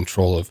 We lose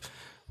control of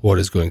what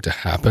is going to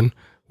happen.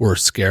 We're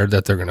scared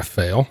that they're going to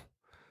fail.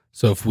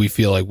 So if we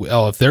feel like,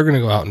 if they're going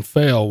to go out and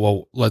fail,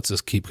 well, let's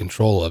just keep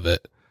control of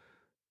it,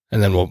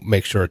 and then we'll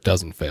make sure it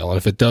doesn't fail. And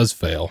if it does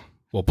fail,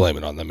 we'll blame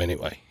it on them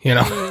anyway. You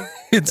know,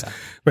 it's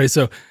right.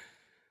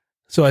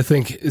 So I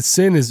think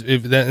sin is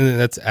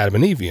that's Adam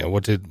and Eve. You know,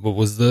 what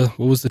was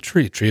the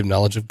tree of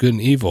knowledge of good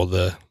and evil?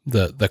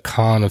 The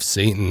con of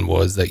Satan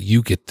was that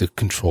you get to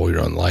control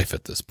your own life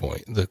at this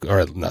point.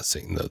 Or not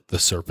Satan, the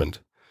serpent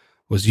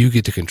was you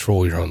get to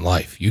control your own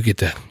life. You get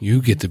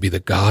to be the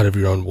God of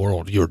your own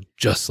world. You're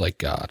just like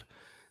God.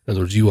 In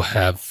other words, you will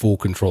have full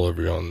control of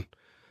your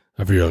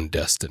own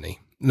destiny.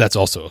 And that's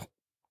also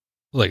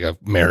like an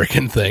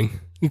American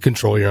thing. You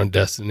control your own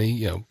destiny,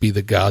 you know, be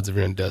the gods of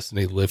your own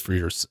destiny, live for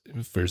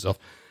yourself.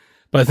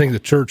 But I think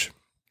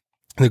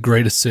the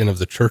greatest sin of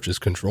the church is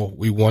control.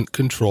 We want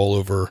control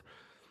over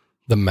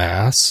the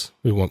mass.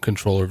 We want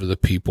control over the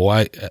people.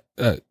 I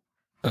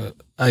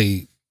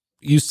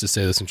used to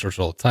say this in church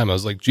all the time. I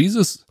was like,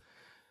 Jesus,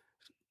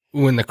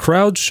 when the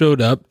crowd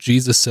showed up,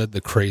 Jesus said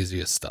the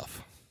craziest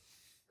stuff,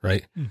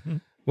 right? Mm-hmm.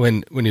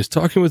 When he was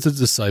talking with his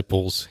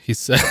disciples, he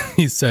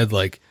said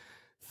like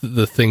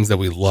the things that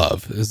we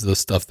love is the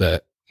stuff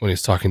that when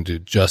he's talking to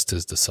just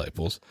his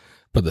disciples.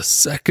 But the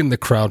second the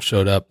crowd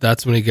showed up,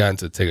 that's when he got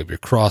into take up your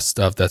cross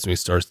stuff. That's when he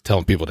starts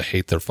telling people to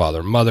hate their father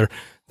and mother.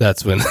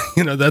 That's when,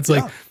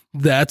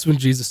 that's when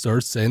Jesus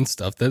starts saying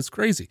stuff that's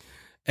crazy.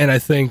 And I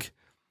think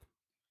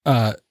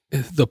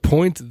the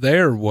point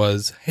there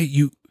was,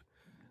 hey,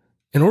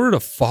 in order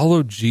to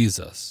follow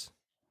Jesus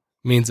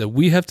means that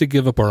we have to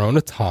give up our own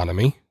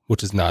autonomy,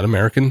 which is not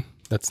American.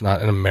 That's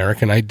not an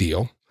American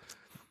ideal,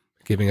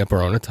 giving up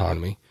our own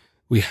autonomy.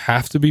 We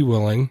have to be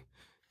willing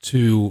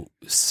to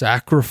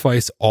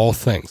sacrifice all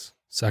things,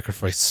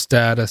 sacrifice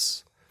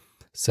status,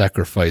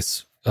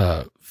 sacrifice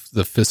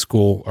the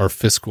fiscal or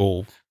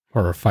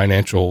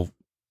financial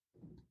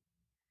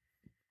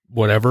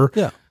whatever.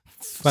 Yeah,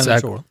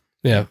 financial.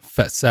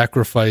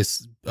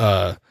 Sacrifice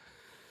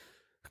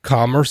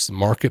commerce,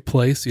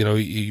 marketplace. You know,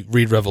 you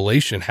read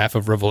Revelation. Half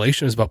of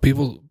Revelation is about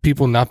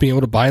people not being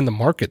able to buy in the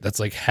market. That's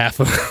like half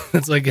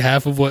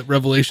of what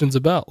Revelation's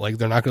about. Like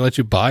they're not going to let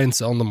you buy and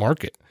sell in the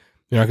market.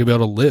 You're not going to be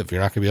able to live. You're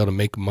not going to be able to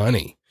make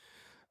money.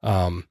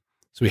 So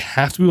we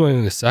have to be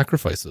willing to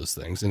sacrifice those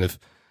things. And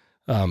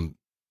and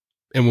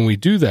when we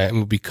do that and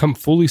we become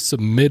fully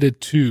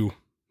submitted to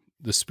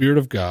the Spirit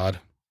of God,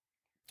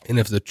 and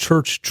if the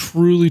church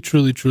truly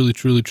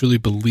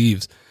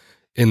believes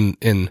in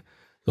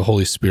the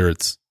Holy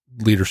Spirit's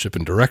leadership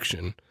and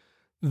direction,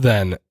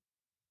 then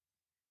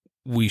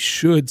we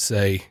should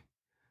say,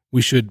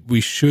 we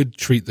should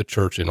treat the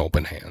church in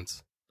open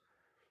hands,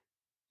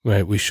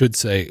 right? We should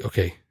say,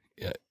 okay,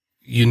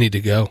 you need to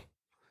go.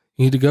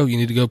 You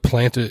need to go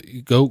plant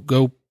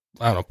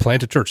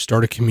a church,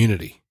 start a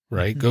community,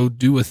 right? Mm-hmm. Go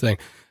do a thing.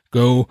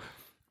 Go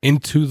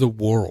into the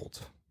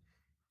world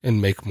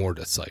and make more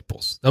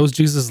disciples. That was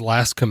Jesus'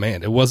 last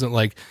command. It wasn't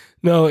like,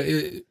 no,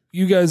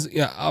 you guys,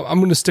 I'm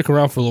going to stick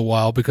around for a little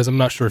while because I'm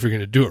not sure if you're going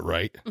to do it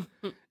right.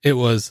 It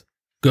was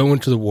go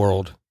into the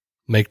world,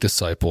 make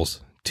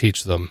disciples,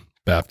 teach them,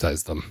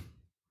 baptize them,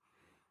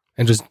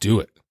 and just do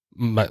it.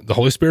 The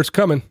Holy Spirit's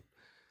coming.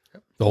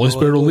 The Holy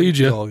Spirit will lead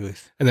you.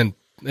 Always. And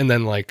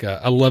then like,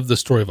 I love the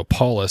story of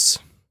Apollos,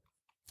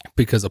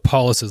 because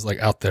Apollos is like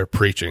out there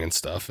preaching and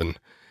stuff. And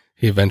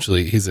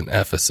he's in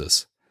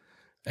Ephesus,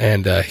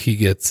 and he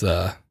gets,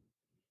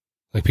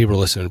 like people are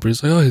listening to him.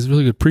 He's like, oh, he's a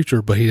really good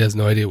preacher, but he has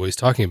no idea what he's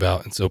talking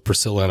about. And so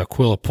Priscilla and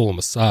Aquila pull him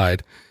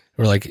aside.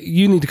 We're like,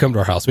 you need to come to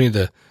our house. We need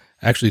to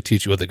actually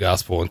teach you what the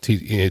gospel and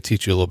teach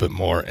you a little bit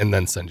more, and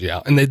then send you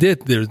out. And they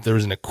did. There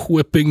was an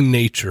equipping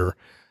nature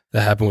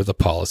that happened with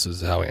Apollos,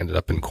 is how he ended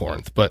up in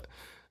Corinth. But,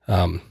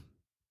 and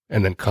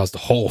then caused a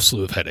whole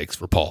slew of headaches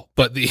for Paul.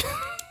 But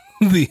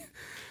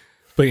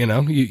but you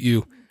know,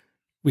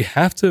 we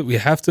have to,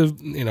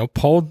 you know,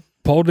 Paul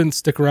didn't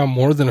stick around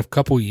more than a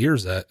couple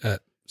years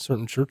at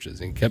certain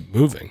churches and kept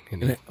moving. You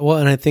know? Well,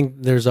 and I think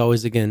there's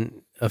always,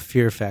 again, a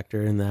fear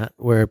factor in that,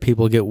 where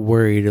people get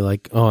worried,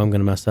 like, oh, I'm going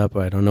to mess up,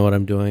 or I don't know what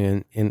I'm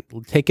doing. And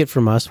take it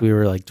from us, we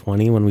were like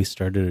 20 when we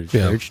started a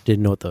church,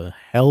 didn't know what the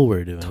hell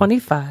we're doing.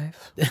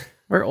 25.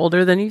 We're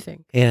older than you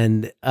think.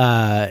 And,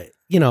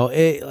 you know,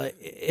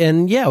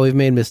 we've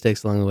made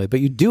mistakes along the way, but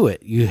you do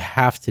it. You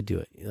have to do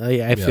it.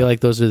 I feel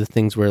like those are the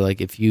things where, like,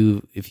 if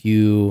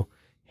you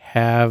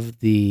have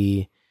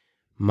the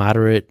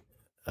moderate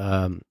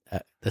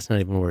that's not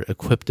even a word,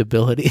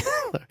 equipability.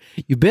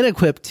 You've been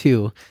equipped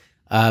to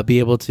be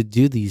able to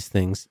do these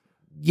things.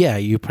 Yeah,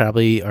 you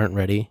probably aren't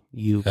ready.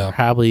 You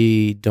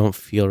probably don't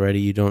feel ready.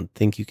 You don't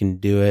think you can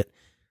do it.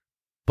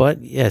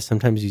 But yeah,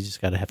 sometimes you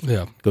just got to have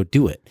to go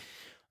do it.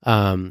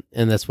 And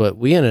that's what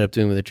we ended up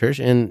doing with the church.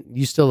 And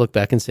you still look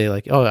back and say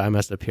like, oh, I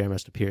messed up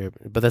here.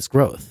 But that's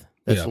growth.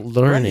 That's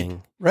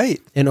learning.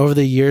 Right. And over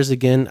the years,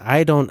 again,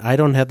 I don't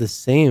have the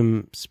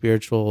same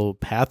spiritual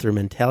path or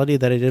mentality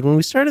that I did when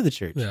we started the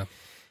church. Yeah.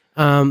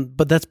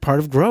 But that's part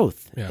of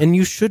growth. Yeah. And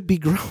you should be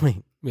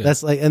growing. Yeah.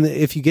 That's like, and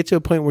if you get to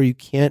a point where you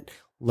can't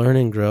learn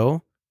and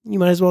grow, you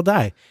might as well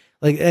die.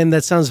 Like, and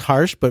that sounds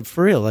harsh, but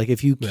for real, like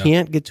if you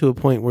can't get to a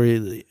point where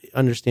you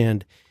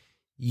understand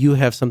you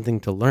have something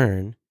to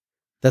learn,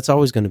 that's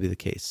always going to be the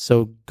case.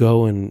 So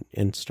go and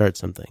start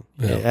something.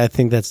 Yeah. I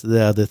think that's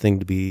the other thing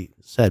to be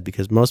said,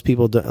 because most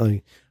people don't,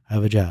 like, I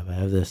have a job, I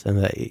have this and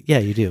that. Yeah,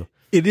 you do.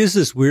 It is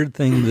this weird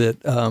thing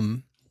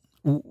that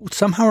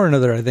somehow or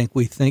another, I think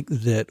we think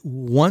that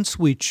once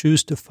we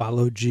choose to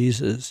follow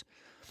Jesus,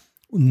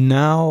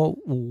 now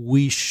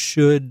we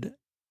should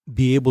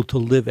be able to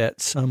live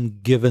at some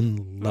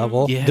given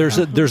level. Yeah.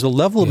 There's a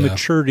level of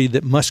maturity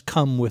that must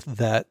come with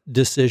that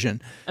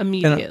decision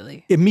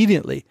Immediately.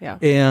 immediately. Yeah.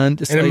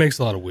 And it makes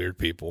a lot of weird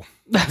people.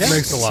 It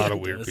makes a lot of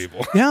weird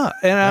people. Yeah,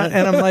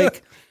 and I'm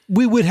like,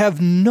 we would have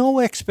no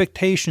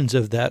expectations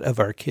of that of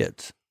our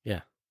kids. Yeah.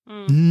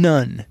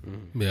 None.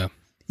 Yeah.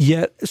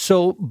 Yet,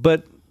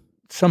 but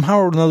somehow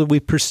or another, we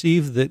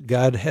perceive that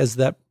God has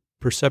that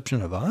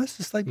perception of us.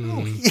 It's like,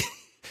 no,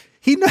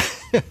 he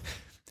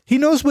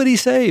knows what he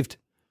saved.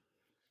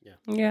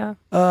 Yeah.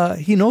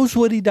 He knows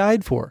what he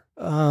died for.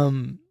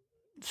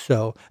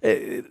 So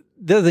the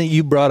other thing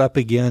you brought up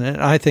again,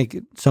 and I think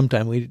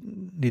sometime we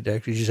need to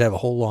actually just have a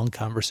whole long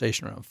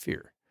conversation around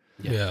fear.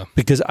 Yeah.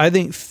 Because I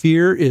think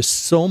fear is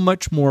so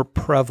much more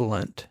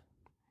prevalent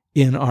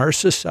in our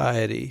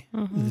society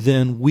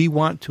than we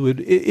want to.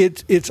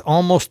 It's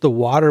almost the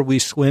water we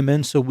swim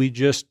in, so we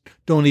just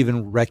don't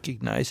even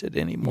recognize it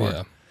anymore.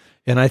 Yeah.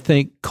 And I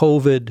think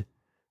COVID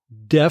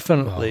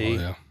definitely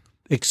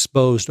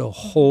exposed a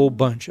whole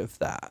bunch of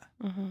that.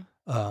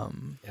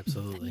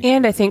 Absolutely.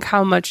 And I think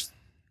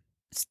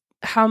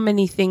how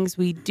many things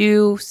we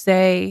do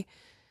say,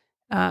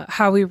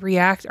 how we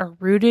react are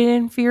rooted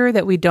in fear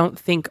that we don't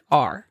think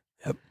are.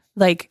 Yep.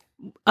 Like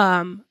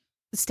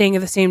staying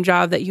at the same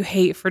job that you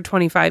hate for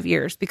 25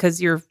 years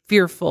because you're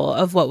fearful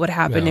of what would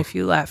happen if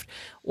you left.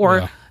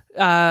 Or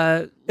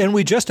and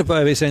we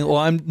justify by saying,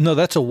 "Well,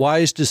 that's a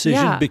wise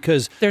decision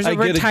because there's a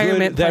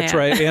retirement plan. That's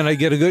right, and I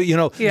get a good,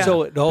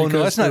 So, no,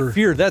 that's not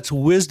fear. That's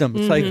wisdom.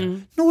 It's like,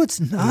 no, it's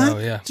not. Oh,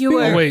 yeah. You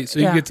you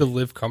get to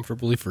live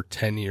comfortably for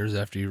 10 years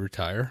after you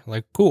retire?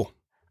 Like, cool.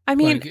 I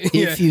mean,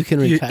 if you can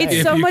retire.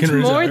 it's so much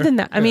more than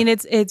that. I mean,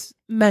 it's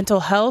mental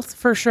health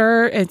for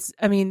sure. It's,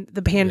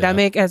 the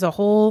pandemic as a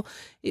whole,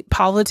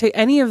 politics,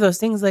 any of those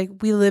things. Like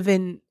we live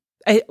in,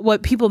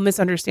 what people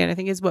misunderstand, I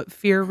think, is what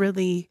fear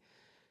really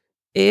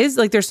is.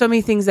 Like there's so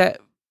many things that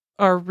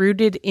are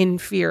rooted in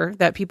fear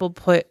that people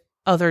put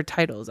other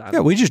titles on.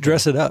 Yeah, we just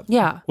dress it up.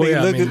 Yeah. Make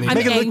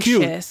it look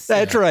cute.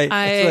 That's right.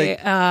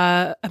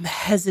 I'm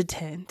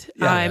hesitant.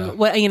 I'm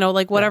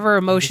whatever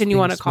emotion you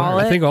want to call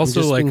it. I think also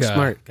just like being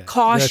smart, guys.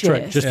 Cautious. That's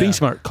right. Just being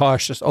smart,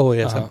 cautious. Oh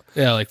yes.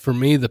 Like for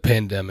me, the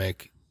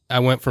pandemic, I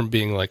went from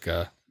being like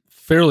a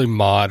fairly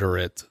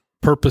moderate,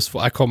 purposeful.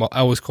 I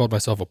always called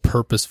myself a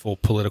purposeful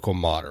political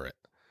moderate.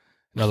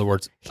 In other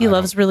words, he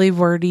loves really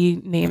wordy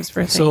names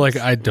for things. So, like,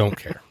 I don't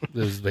care.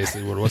 This is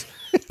basically what it was.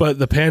 But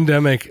the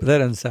pandemic, that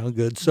doesn't sound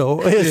good. So,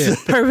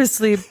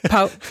 purposely,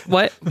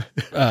 what?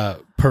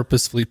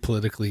 Purposefully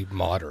politically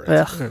moderate.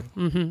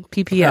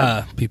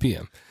 PPM.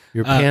 PPM.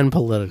 You're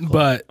pan-political.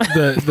 But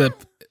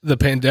the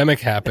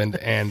pandemic happened,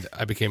 and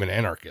I became an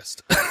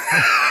anarchist.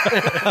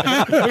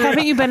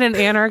 Haven't you been an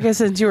anarchist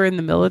since you were in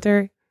the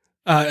military?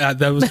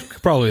 That was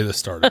probably the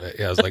start of it.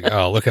 Yeah, I was like,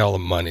 oh, look at all the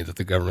money that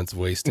the government's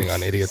wasting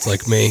on idiots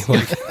like me.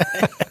 Like,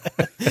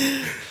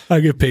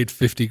 I get paid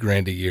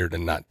 $50,000 a year to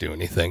not do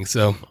anything.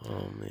 So,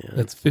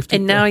 that's 50.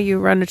 And now you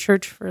run a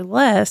church for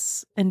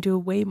less and do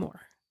way more.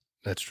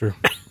 That's true.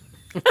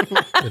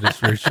 That is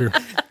very true.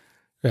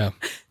 Yeah.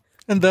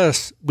 And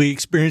thus, we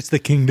experience the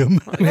kingdom.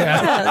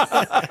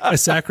 Yeah. A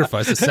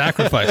sacrifice,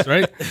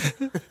 right?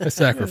 A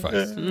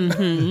sacrifice.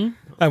 Mm-hmm.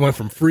 I went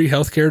from free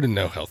healthcare to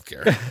no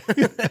healthcare.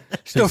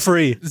 Still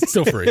free. It's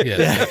still free,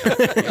 yeah.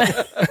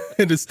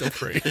 It is still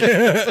free.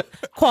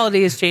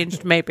 Quality has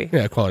changed, maybe.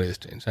 Yeah, quality has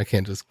changed. I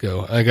can't just go.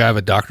 Like, I have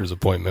a doctor's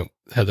appointment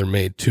Heather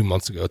made 2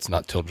 months ago. It's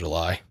not till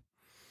July.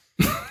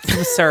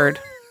 Absurd.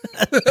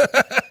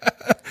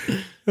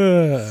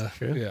 Yeah.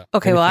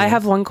 Okay, well, I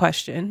have one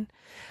question.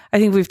 I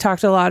think we've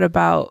talked a lot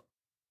about,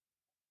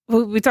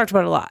 we talked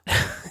about a lot,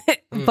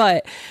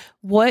 but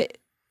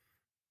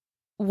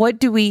what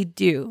do we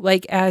do?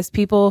 Like as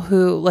people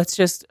who, let's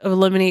just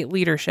eliminate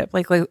leadership,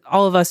 like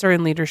all of us are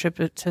in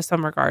leadership to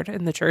some regard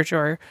in the church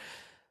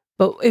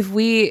but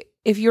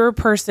if you're a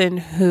person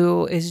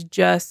who is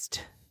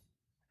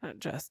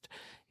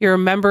you're a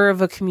member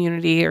of a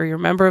community or you're a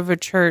member of a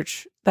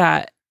church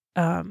that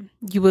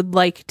you would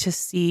like to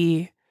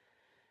see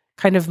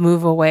kind of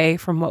move away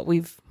from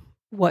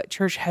what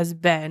church has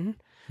been.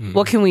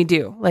 What can we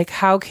do? Like,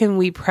 how can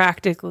we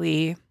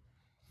practically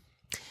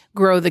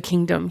grow the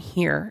kingdom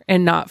here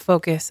and not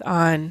focus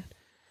on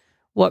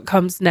what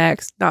comes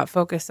next, not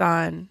focus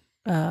on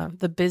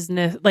the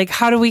business? Like,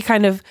 how do we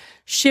kind of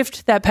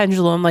shift that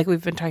pendulum, like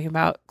we've been talking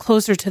about,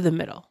 closer to the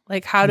middle?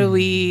 Like, how do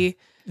we...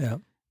 Yeah.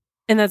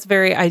 And that's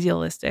very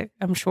idealistic,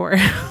 I'm sure.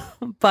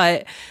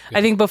 But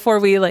I think before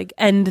we like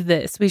end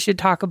this, we should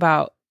talk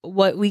about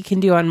what we can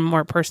do on a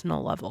more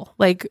personal level.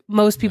 Like,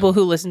 most people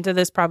who listen to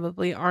this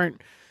probably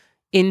aren't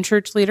in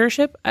church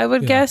leadership, I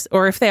would guess.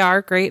 Or if they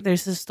are, great.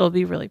 This will still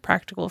be really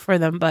practical for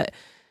them. But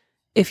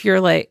if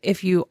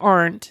you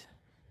aren't,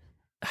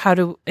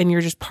 and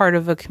you're just part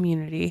of a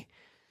community,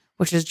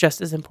 which is just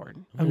as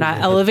important. I'm not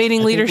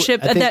elevating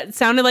leadership. That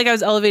sounded like I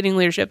was elevating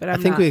leadership, and I'm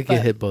not. I think we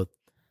could hit both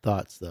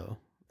thoughts, though.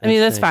 I mean,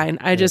 that's fine.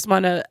 I just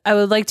I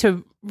would like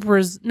to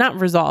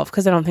not resolve,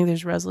 because I don't think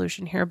there's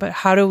resolution here, but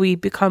how do we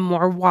become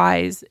more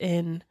wise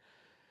in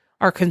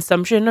our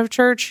consumption of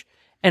church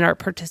and our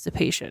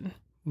participation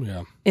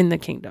in the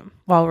kingdom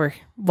while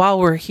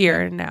we're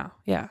here and now?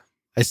 Yeah.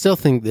 I still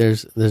think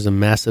there's a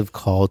massive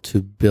call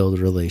to build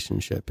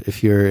relationship.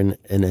 If you're an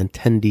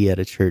attendee at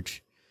a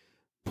church,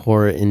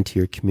 pour into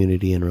your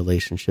community and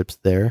relationships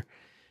there.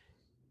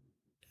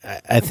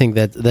 I think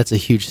that's a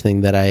huge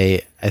thing that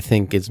I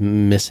think is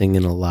missing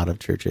in a lot of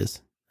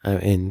churches.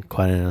 And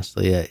quite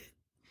honestly,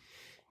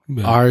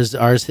 ours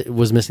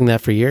was missing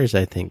that for years,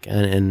 I think,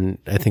 and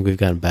I think we've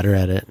gotten better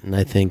at it. And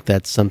I think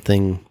that's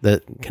something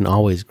that can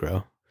always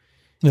grow,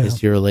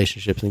 is your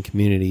relationships and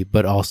community.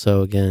 But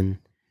also, again,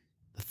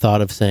 the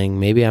thought of saying,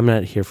 maybe I'm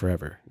not here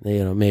forever.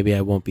 Maybe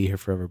I won't be here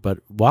forever. But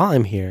while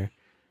I'm here,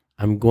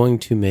 I'm going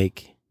to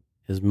make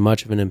as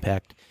much of an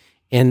impact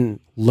and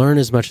learn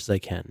as much as I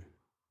can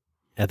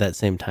at that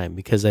same time.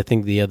 Because I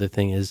think the other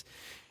thing is,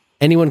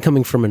 anyone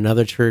coming from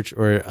another church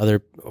or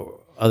other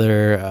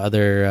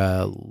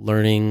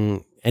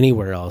learning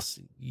anywhere else,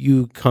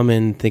 you come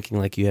in thinking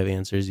like you have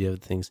answers, you have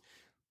things.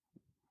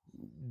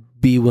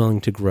 Be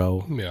willing to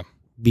grow. Yeah.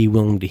 Be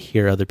willing to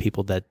hear other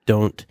people that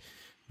don't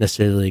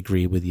necessarily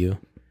agree with you.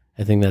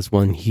 I think that's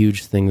one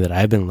huge thing that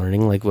I've been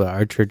learning. Like,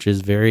 our church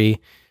is very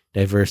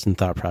diverse in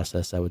thought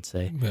process, I would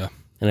say. Yeah.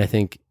 And I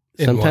think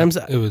sometimes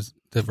it was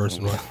diverse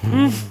in what?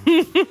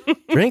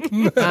 Drink.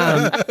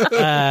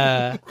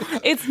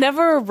 It's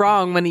never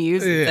wrong when he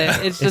uses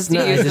it. It's just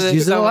I just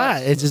use it a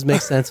lot. It just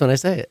makes sense when I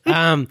say it.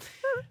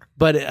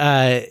 But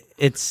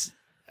it's.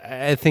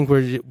 I think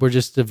we're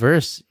just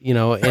diverse,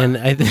 and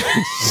I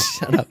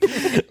shut up.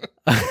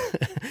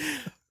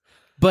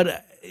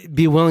 But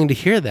be willing to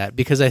hear that,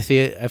 because I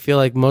feel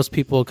like most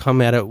people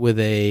come at it with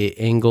a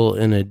angle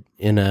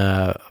in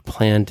a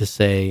plan to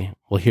say,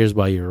 well, here's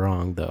why you're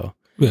wrong, though.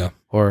 Yeah.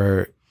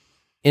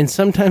 And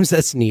sometimes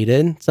that's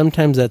needed.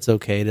 Sometimes that's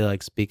okay to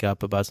like speak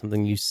up about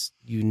something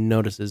you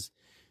notice is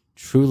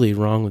truly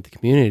wrong with the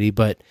community.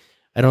 But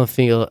I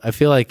feel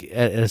like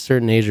at a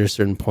certain age or a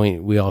certain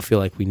point, we all feel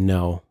like we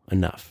know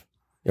enough,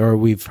 or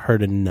we've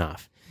heard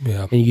enough.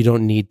 Yeah. And you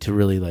don't need to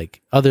really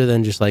other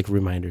than just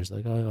reminders,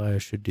 oh, I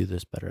should do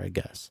this better, I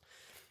guess.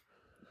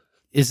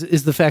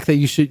 Is the fact that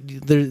you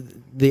should,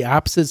 the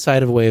opposite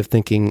side of a way of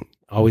thinking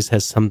always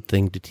has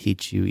something to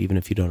teach you, even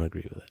if you don't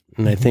agree with it.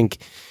 And I think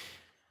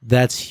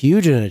that's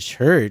huge in a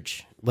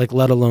church, let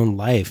alone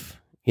life.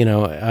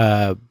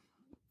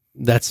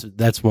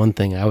 That's one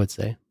thing I would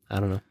say. I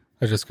don't know.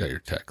 I just got your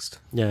text.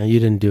 Yeah, you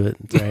didn't do it.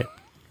 It's right.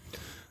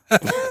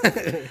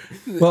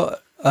 Well,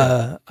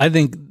 I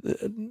think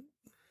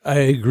I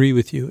agree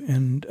with you.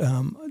 And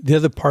the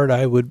other part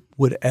I would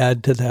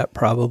add to that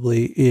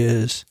probably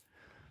is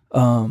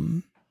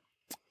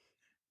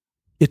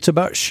it's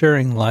about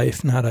sharing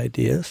life, not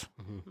ideas.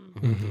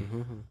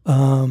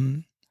 Mm-hmm.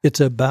 It's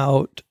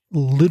about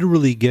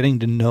literally getting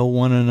to know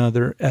one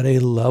another at a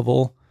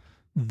level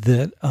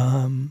that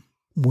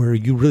where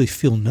you really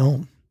feel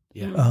known.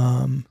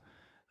 Yeah.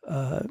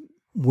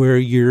 Where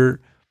you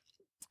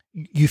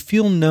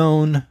feel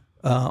known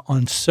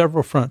on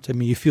several fronts. I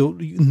mean, you feel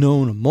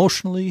known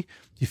emotionally,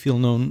 you feel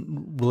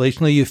known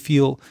relationally, you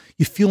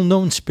feel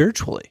known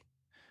spiritually.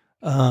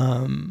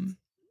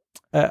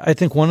 I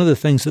think one of the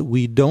things that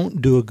we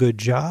don't do a good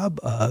job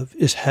of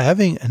is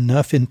having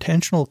enough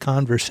intentional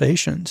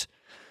conversations,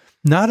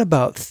 not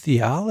about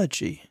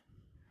theology,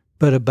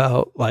 but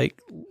about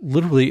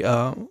literally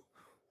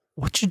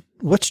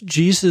what's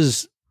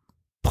Jesus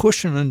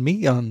pushing on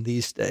me on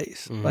these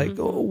days?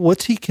 Mm-hmm.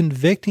 What's he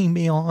convicting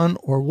me on,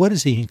 or what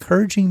is he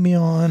encouraging me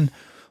on,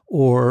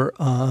 or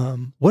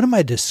what am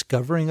I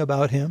discovering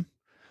about him?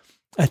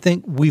 I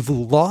think we've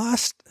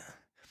lost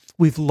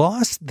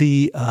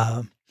the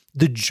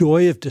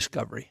joy of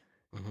discovery,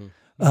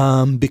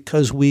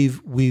 because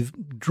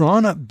we've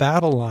drawn up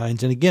battle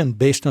lines, and again,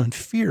 based on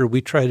fear, we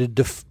try to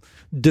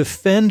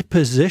defend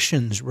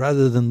positions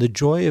rather than the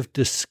joy of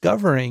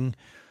discovering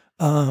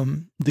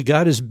the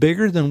God is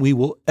bigger than we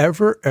will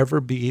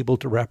ever be able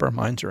to wrap our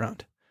minds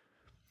around.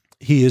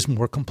 He is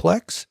more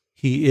complex.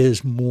 He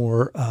is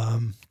more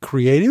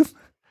creative.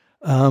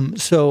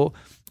 So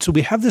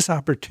we have this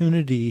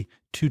opportunity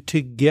to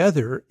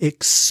together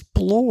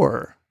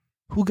explore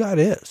who God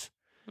is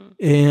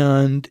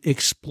and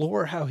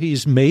explore how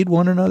He's made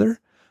one another.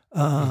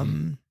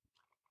 I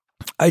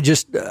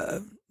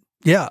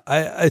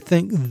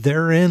think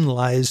therein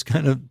lies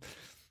kind of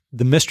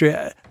the mystery.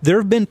 There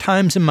have been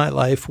times in my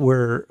life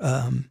where,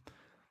 how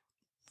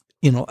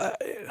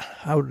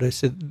would I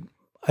say?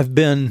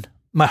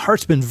 My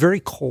heart's been very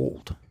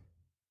cold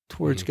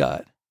towards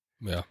God.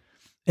 Yeah.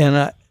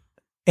 And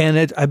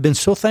I've been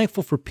so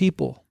thankful for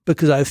people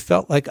because I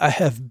felt like I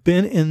have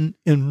been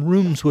in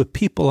rooms with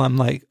people. I'm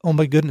like, oh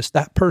my goodness,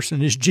 that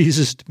person is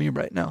Jesus to me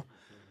right now.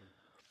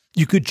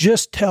 You could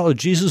just tell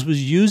Jesus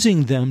was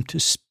using them to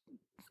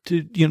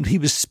he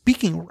was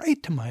speaking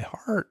right to my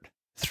heart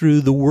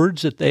through the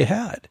words that they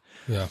had.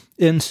 Yeah.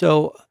 And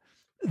so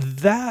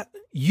that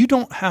you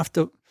don't have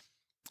to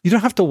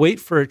wait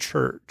for a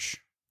church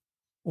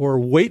or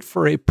wait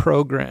for a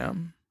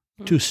program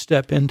to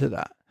step into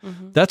that.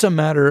 That's a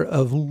matter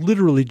of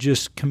literally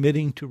just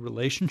committing to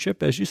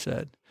relationship, as you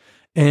said,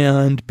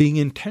 and being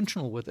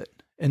intentional with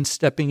it and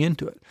stepping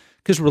into it.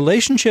 Because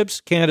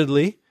relationships,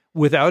 candidly,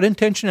 without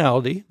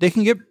intentionality,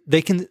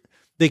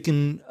 they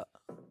can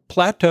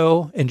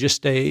plateau and just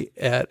stay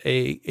at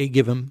a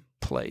given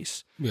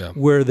place. Yeah.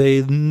 Where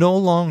they no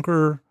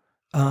longer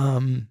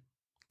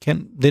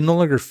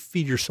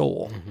feed your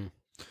soul.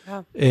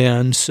 Yeah.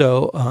 And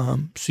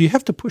so you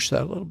have to push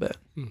that a little bit,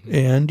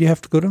 and you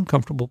have to go to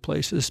uncomfortable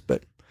places.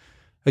 But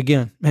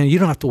again, man, you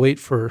don't have to wait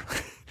for.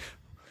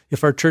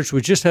 If our church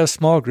would just have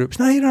small groups,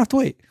 no, you don't have to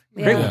wait.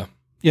 Yeah. Great one.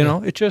 You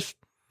know, it just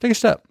take a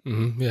step.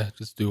 Yeah,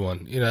 just do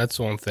one. That's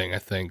one thing I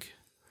think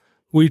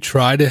we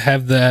try to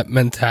have that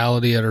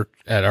mentality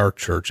at our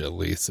church. At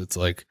least it's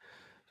like,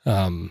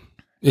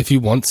 if you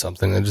want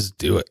something, then just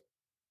do it.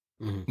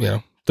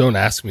 Don't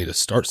ask me to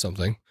start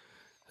something.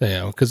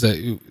 Because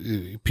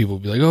people will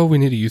be like, "Oh, we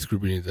need a youth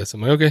group. We need this."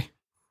 I'm like, "Okay,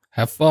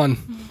 have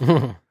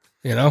fun."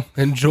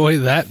 Enjoy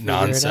that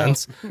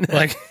nonsense.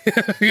 Like,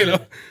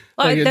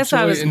 that's what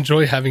I was.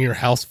 Enjoy having your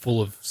house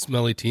full of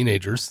smelly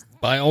teenagers.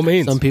 By all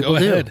means, Some people go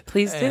do. ahead.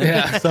 Please do.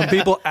 Yeah, some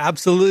people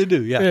absolutely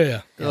do. Yeah,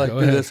 Yeah. They're like, Go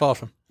 "Dude, ahead. that's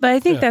awesome." But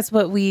I think that's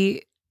what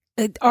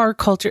our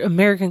culture,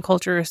 American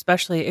culture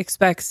especially,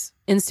 expects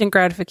instant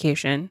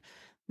gratification.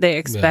 They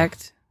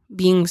expect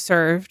being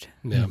served.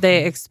 Yeah.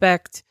 They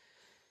expect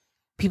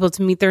people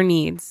to meet their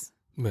needs,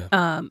 Yeah.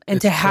 and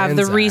It's to have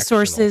the transactional,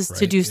 resources to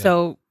right? do Yeah.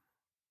 so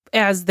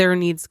as their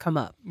needs come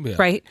up, Yeah.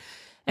 right?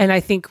 And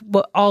I think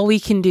all we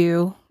can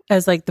do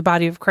as like the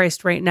body of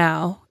Christ right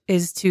now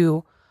is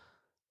to,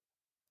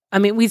 I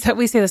mean, we say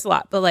this a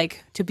lot, but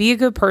like to be a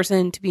good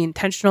person, to be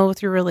intentional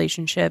with your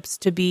relationships,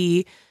 to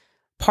be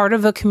part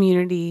of a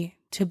community,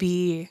 to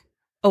be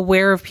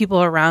aware of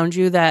people around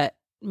you that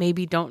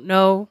maybe don't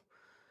know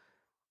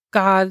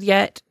God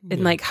yet,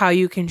 and like how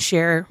you can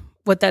share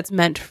what that's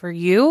meant for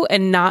you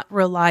and not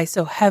rely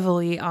so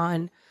heavily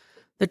on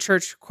the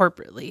church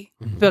corporately.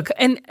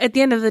 And at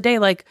the end of the day,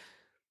 like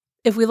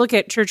if we look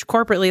at church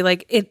corporately,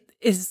 like it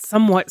is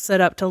somewhat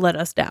set up to let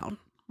us down,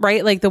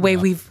 right? Like the way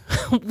we've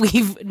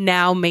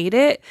now made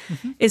it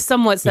is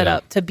somewhat set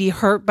up to be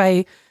hurt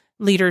by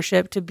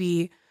leadership, to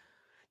be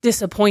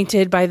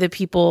disappointed by the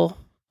people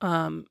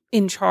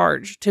in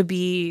charge, to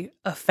be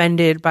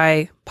offended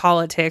by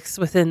politics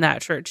within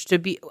that church, to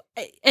be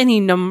any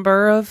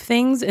number of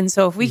things. And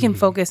so if we can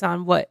focus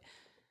on what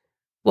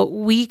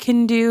we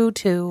can do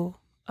to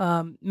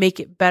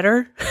make it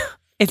better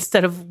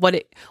instead of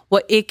what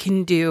it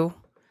can do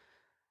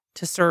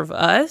to serve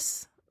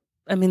us,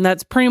 I mean,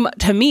 that's pretty much,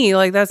 to me,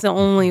 like that's the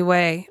only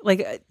way.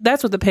 Like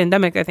that's what the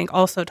pandemic, I think,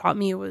 also taught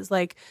me, was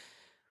like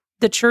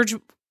the church,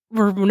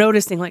 we're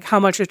noticing like how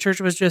much the church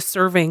was just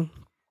serving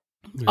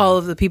all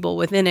of the people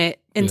within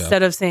it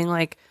instead of saying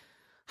like,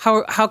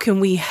 how can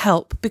we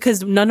help?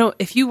 Because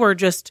if you were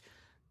just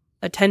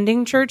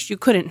attending church, you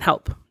couldn't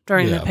help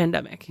during the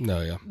pandemic.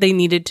 No, yeah. They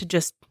needed to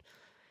just,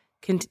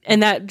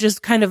 and that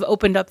just kind of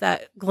opened up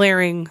that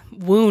glaring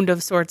wound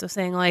of sorts of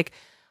saying like,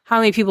 how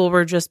many people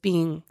were just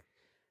being,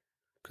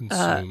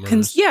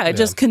 Consumers.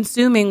 just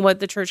consuming what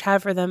the church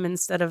had for them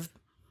instead of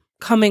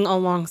coming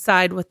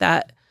alongside with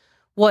that,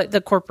 what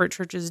the corporate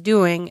church is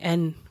doing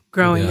and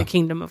growing the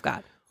kingdom of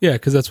God. Yeah,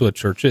 because that's what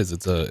church is.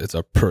 It's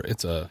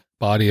a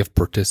body of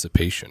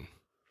participation.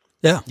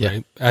 Yeah.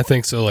 Right? I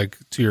think so. Like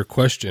to your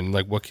question,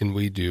 like what can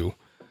we do?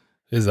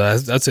 Is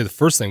I'd say the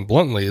first thing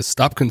bluntly is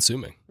stop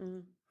consuming.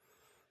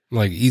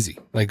 Like easy.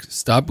 Like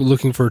stop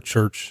looking for a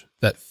church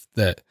that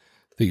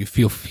you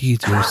feel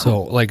feeds your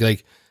soul.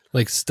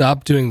 Like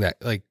stop doing that.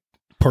 Like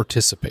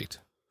participate.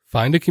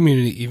 Find a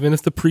community, even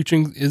if the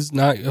preaching is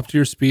not up to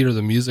your speed or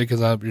the music is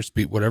not up to your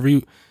speed.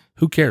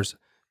 Who cares?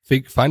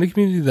 Find a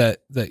community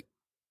that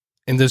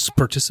and just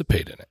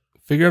participate in it.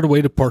 Figure out a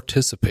way to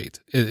participate.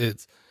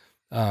 It's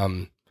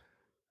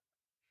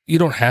you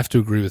don't have to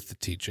agree with the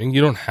teaching.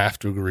 You don't have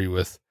to agree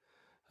with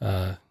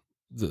the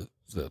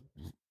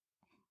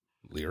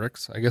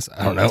lyrics, I guess.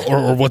 I don't know,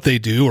 or what they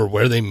do, or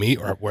where they meet,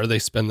 or where they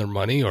spend their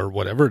money, or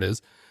whatever it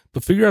is.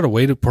 but figure out a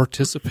way to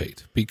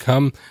participate.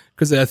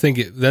 Because I think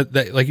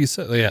that like you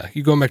said,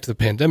 you going back to the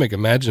pandemic.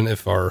 Imagine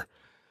if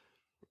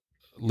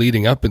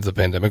leading up into the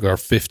pandemic, our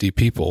 50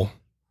 people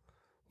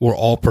were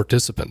all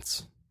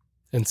participants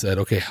and said,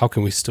 okay, how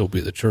can we still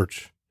be the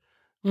church?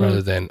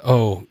 Rather than,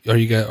 are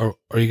you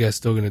guys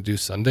still going to do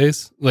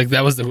Sundays? Like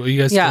that was are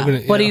you guys still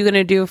going to? What are you going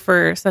to do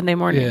for Sunday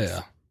mornings?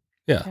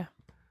 Yeah.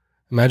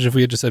 Imagine if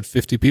we had just had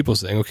 50 people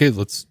saying, okay,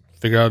 let's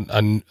figure out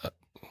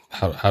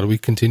how do we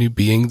continue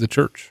being the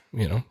church?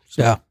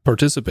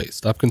 Participate,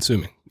 stop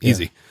consuming.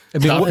 Easy.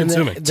 Stop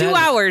consuming. 2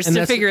 hours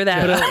to figure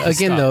that out.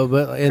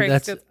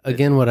 That's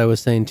again what I was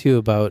saying too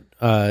about.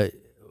 I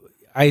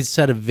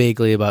said it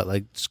vaguely about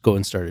like just go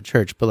and start a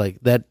church, but like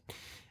that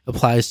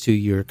applies to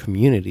your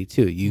community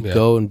too. You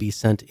go and be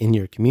sent in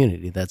your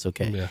community. That's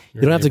okay. Yeah,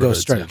 you don't have to go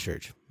start a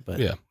church, but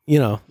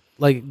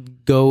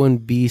like go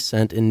and be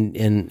sent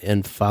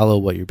and follow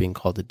what you're being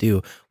called to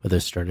do, whether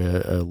start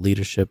a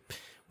leadership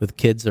with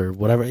kids or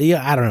whatever.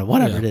 Yeah, I don't know,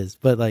 whatever it is,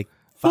 but like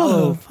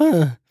follow.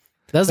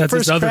 That's the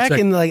first crack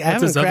in I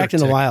haven't cracked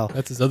in a while.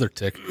 That's his other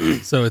tick.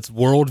 So it's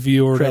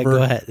worldview or whatever.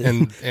 Go ahead.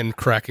 And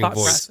cracking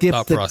voice. Skip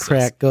thought the process.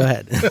 crack. Go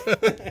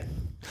ahead.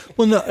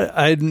 Well, no,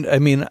 I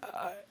mean,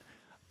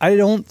 I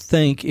don't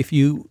think if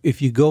you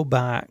go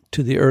back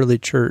to the early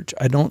church,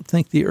 I don't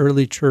think the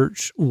early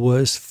church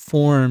was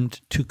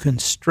formed to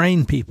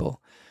constrain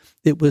people.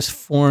 It was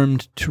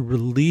formed to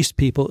release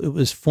people. It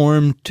was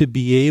formed to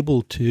be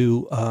able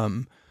to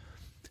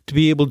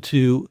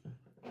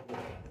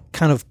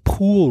kind of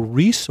pool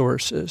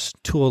resources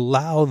to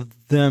allow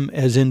them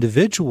as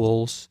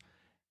individuals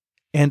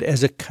and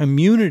as a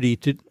community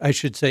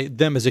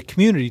them as a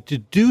community to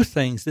do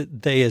things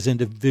that they as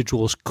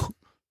individuals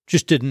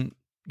you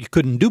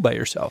couldn't do by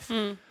yourself.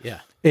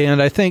 Yeah.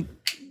 And I think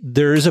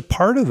there is a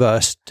part of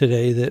us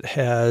today that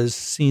has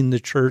seen the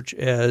church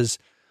as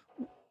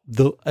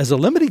a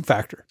limiting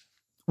factor.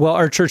 Well,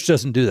 our church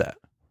doesn't do that.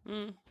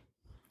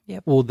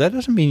 Yep. Well, that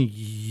doesn't mean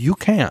you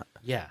can't.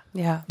 Yeah.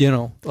 Yeah.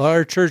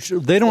 Our church,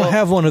 they don't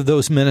have one of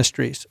those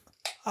ministries.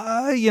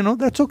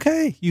 That's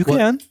okay. You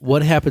can.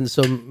 What happens?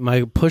 So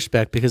my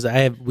pushback, because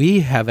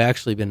we have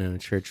actually been in a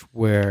church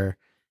where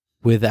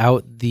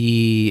without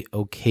the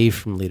okay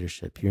from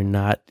leadership, you're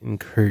not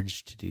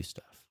encouraged to do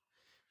stuff.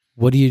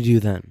 What do you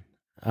do then?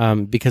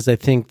 Because I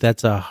think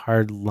that's a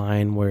hard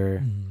line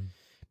where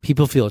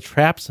people feel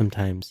trapped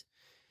sometimes.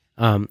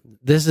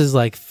 This is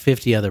like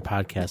 50 other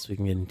podcasts we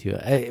can get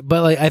into.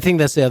 But I think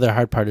that's the other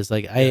hard part is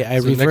like,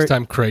 next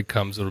time Craig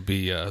comes, it'll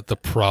be the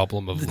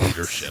problem of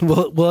leadership.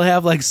 we'll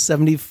have like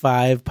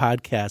 75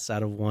 podcasts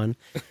out of one.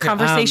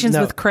 Conversations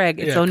with Craig.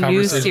 It's a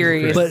new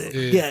series. But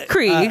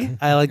Craig.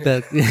 I like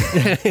that.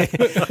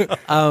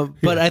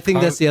 But I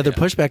think that's the other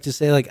pushback to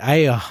say, like,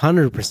 I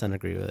 100%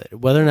 agree with it.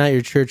 Whether or not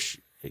your church,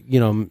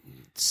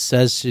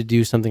 says to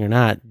do something or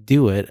not,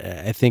 do it.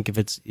 I think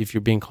if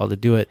you're being called to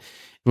do it,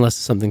 unless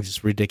something's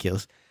just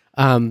ridiculous.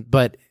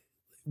 But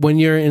when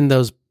you're in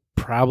those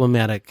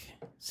problematic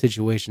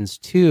situations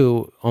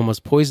too,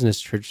 almost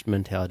poisonous church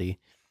mentality,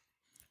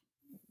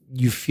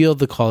 you feel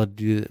the call to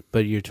do it,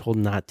 but you're told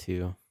not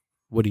to.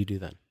 What do you do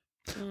then?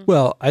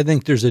 Well, I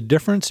think there's a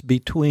difference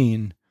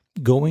between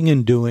going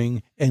and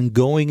doing and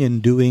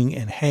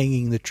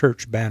hanging the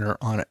church banner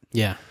on it.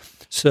 Yeah.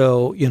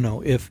 So,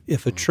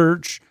 if a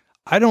church,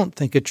 I don't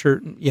think a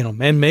church,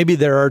 and maybe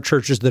there are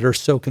churches that are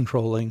so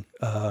controlling,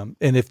 and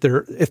if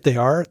they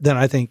are, then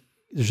I think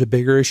there's a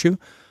bigger issue.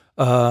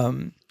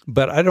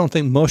 But I don't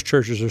think most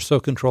churches are so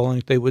controlling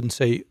that they wouldn't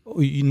say,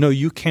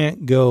 you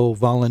can't go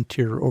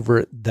volunteer over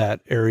at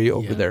that area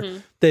over there. Mm-hmm.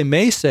 They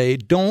may say,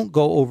 don't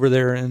go over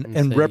there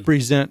and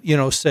represent,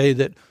 say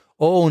that,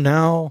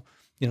 now,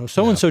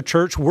 so-and-so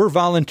church, we're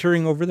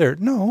volunteering over there.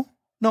 No,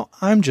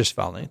 I'm just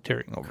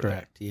volunteering over there.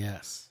 Correct,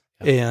 yes.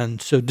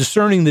 And so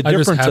discerning the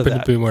difference of that. I just happen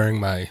to be wearing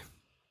my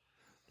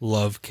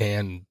love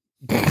can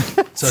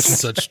such and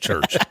such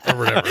church or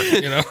whatever,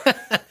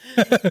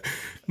 I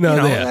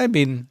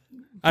mean,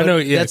 I know.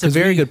 Yeah, that's a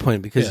very good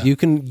point because you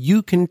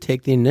can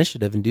take the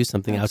initiative and do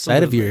something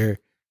outside of your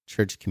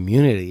church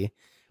community,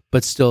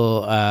 but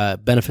still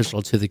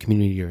beneficial to the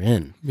community you're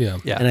in. Yeah.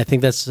 And I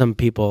think that's some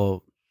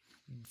people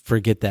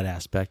forget that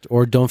aspect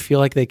or don't feel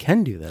like they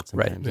can do that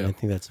sometimes. Right. Yeah. And I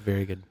think that's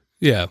very good.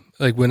 Yeah,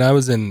 like when I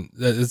was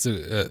it's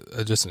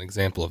just an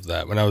example of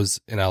that. When I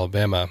was in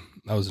Alabama,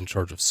 I was in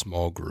charge of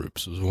small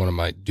groups. It was one of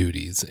my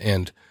duties,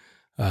 and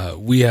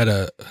we had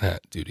a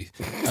duty,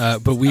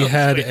 but we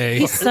had a.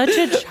 He's such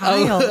a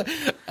child.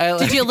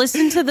 Did you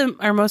listen to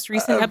our most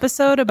recent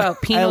episode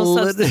about penal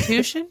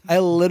substitution? I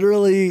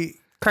literally.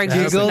 Craig's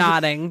just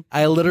nodding.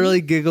 I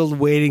literally giggled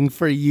waiting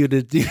for you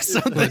to do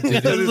something.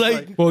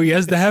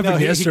 Yes, that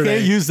happened yesterday. You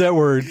can't use that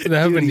word. That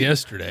happened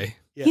yesterday.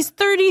 Yeah. He's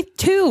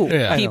 32,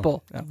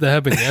 people. Yeah. That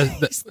happened.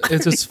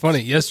 It's just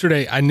funny.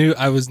 Yesterday, I knew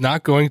I was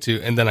not going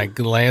to, and then I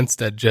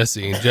glanced at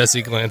Jesse, and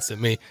Jesse glanced at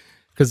me,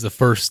 because the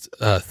first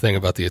thing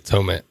about the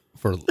atonement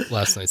for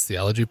last night's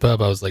theology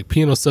pub, I was like,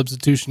 penal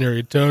substitutionary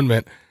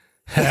atonement.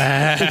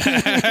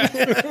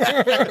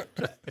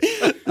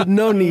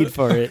 No need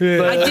for it.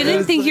 But I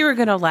didn't think you were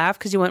going to laugh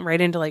because you went right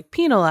into like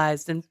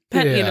penalized and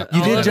Yeah. you know, you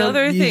all did. those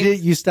other You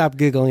things. You stopped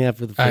giggling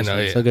after the I first know,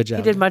 one. yeah. So good job.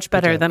 You did much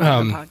better than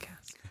on the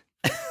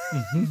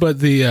podcast. But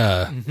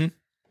the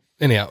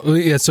anyhow,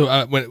 yeah. So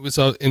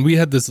and we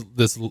had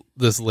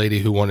this lady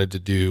who wanted to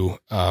do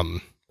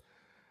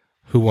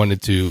who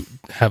wanted to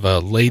have a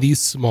ladies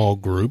small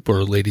group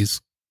or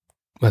ladies.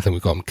 I think we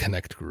call them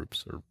connect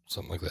groups or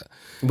something like that.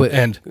 But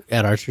And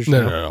at our church?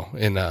 no,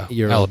 in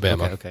You're-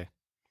 Alabama. Okay.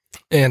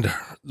 And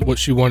what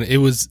she wanted,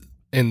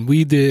 and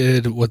we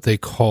did what they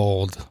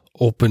called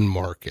open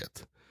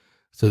market.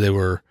 So they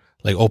were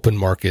like open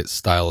market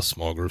style of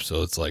small groups.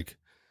 So it's like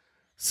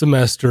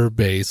semester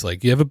based,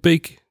 like you have a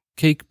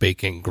cake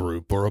baking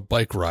group or a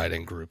bike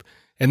riding group.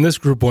 And this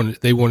group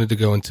they wanted to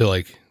go into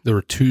like, there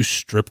were 2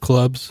 strip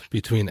clubs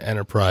between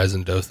Enterprise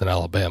and Dothan,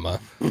 Alabama.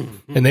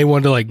 And they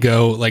wanted to like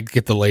go, like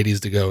get the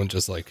ladies to go and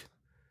just like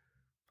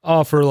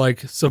offer like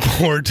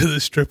support to the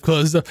strip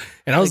clubs. And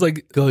I was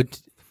like,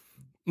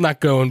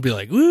 not go and be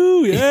like,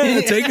 woo,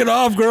 yeah, take it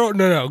off, girl.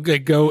 No,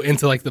 like, go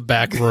into like the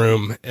back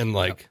room and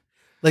like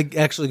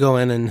actually go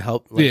in and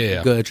help. Like,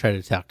 Yeah. Go try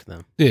to talk to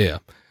them. yeah.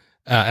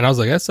 And I was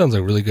like, that sounds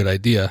like a really good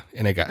idea.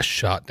 And it got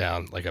shot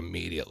down like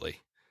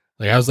immediately.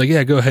 Like I was like,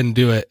 yeah, go ahead and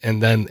do it.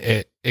 And then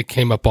it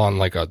came up on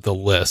like the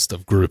list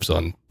of groups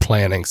on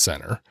Planning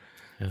Center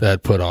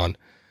that put on,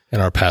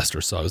 and our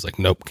pastor saw. I was like,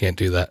 nope, can't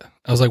do that.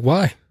 I was like,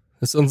 why?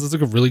 This sounds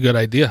like a really good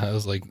idea. I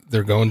was like,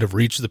 they're going to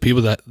reach the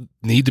people that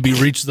need to be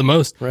reached the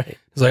most. Right.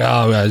 It's like,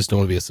 oh, I just don't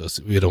want to be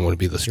associated. We don't want to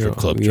be the strip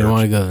club You church. don't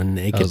want to go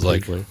naked. I was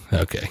like, people.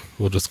 okay,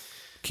 we'll just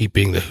keep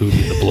being the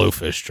Hootie and the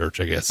Blowfish church,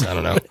 I guess. I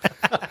don't know.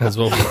 That's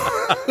what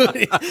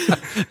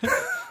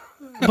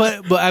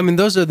but I mean,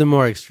 those are the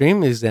more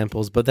extreme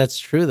examples. But that's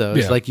true, though.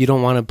 It's Yeah. like you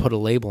don't want to put a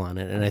label on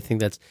it, and I think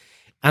that's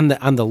on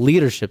the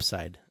leadership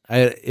side.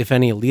 If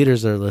any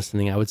leaders are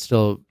listening, I would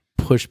still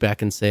push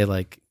back and say,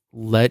 like,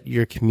 let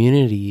your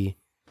community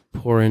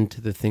pour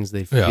into the things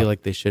they feel Yeah.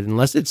 like they should,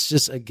 unless it's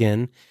just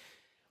again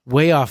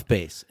way off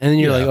base, and then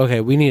you're Yeah. like,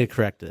 okay, we need to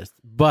correct this.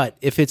 But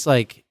if it's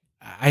like,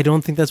 I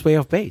don't think that's way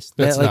off base.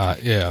 That's Like,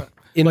 not, yeah.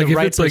 in Like the if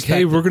right it's like,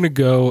 hey, perspective. we're going to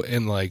go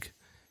and like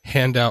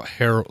hand out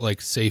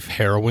safe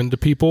heroin to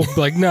people.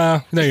 Like,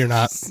 no, you're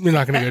not. You're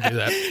not going to go do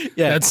that.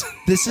 Yeah, That's,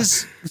 this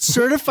is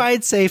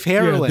certified safe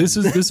heroin. yeah, this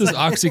is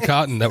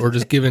OxyContin that we're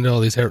just giving to all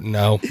these heroin.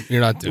 No,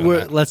 you're not doing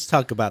that. Let's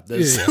talk about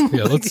this.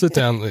 Yeah. Let's sit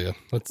down. Yeah,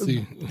 let's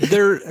see.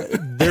 there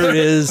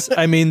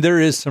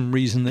is some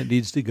reason that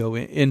needs to go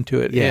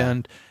into it. Yeah.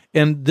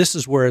 And this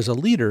is where, as a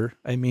leader,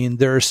 I mean,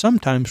 there are some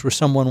times where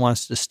someone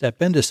wants to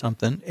step into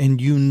something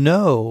and you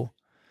know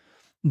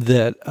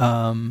that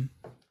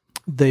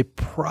they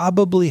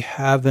probably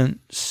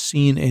haven't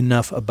seen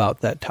enough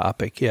about that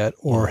topic yet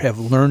or have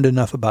learned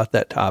enough about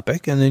that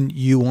topic. And then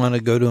you want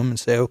to go to them and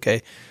say,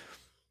 okay,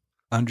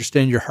 I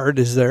understand your heart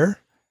is there.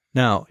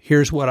 Now,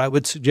 here's what I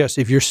would suggest.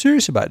 If you're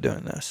serious about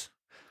doing this,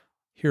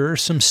 here are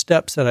some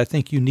steps that I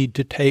think you need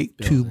to take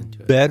to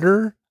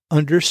better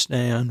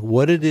understand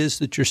what it is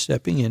that you're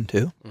stepping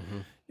into.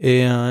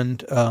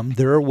 And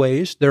there are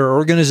ways, there are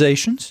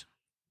organizations.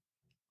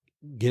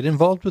 Get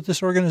involved with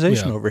this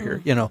organization over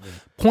here. You know,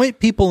 point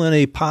people in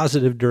a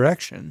positive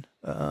direction.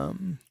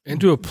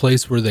 Into a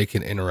place where they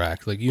can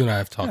interact. Like you and I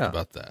have talked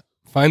about that.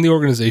 Find the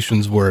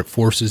organizations where it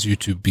forces you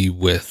to be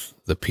with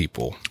the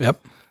people. Yep.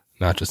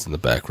 Not just in the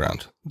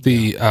background.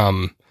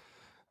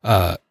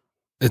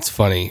 It's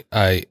funny.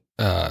 I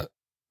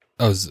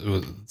was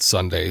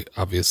Sunday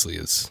obviously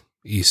is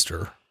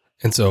Easter.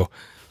 And so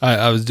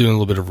I was doing a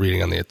little bit of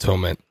reading on the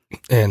atonement,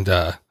 and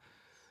I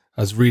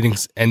was reading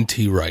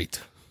N.T. Wright,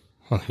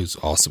 who's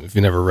awesome. If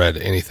you never read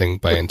anything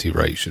by N.T.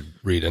 Wright, you should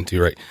read N.T.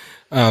 Wright.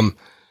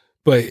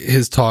 But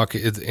his talk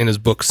is in his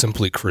book,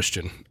 Simply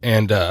Christian.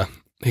 And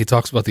he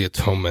talks about the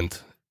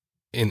atonement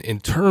in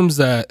terms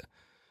that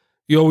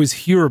you always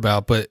hear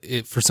about, but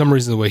for some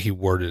reason, the way he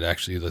worded it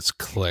actually that's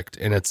clicked.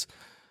 And it's,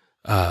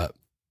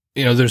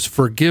 there's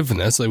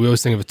forgiveness. Like we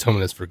always think of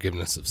atonement as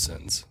forgiveness of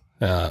sins.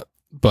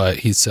 But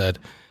he said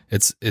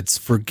it's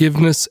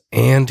forgiveness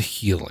and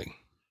healing,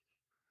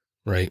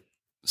 right?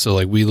 So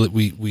like we like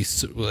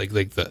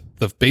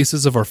the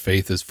basis of our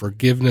faith is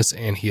forgiveness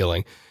and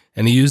healing.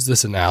 And he used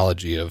this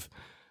analogy of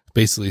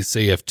basically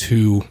say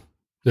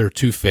there are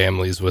two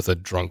families with a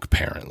drunk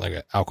parent, like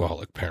an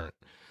alcoholic parent.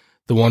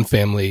 The one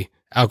family,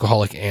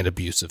 alcoholic and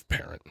abusive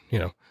parent,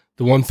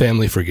 the one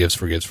family forgives,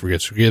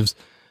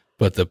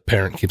 but the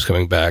parent keeps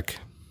coming back,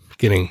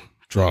 getting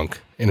drunk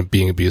and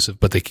being abusive,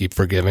 but they keep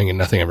forgiving and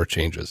nothing ever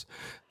changes.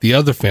 The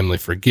other family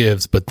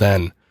forgives, but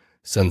then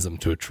sends them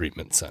to a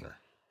treatment center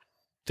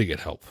to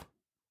get help.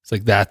 It's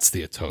like, that's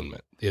the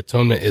atonement. The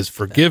atonement is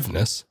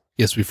forgiveness.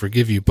 Yes, we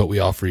forgive you, but we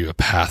offer you a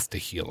path to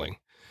healing.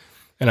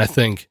 And I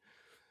think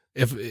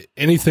if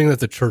anything that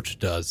the church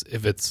does,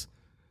 if it's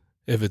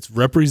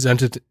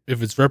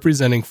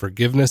representing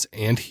forgiveness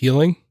and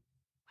healing,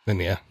 then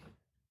yeah.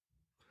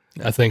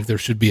 I think there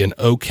should be an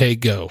okay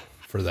go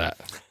for that.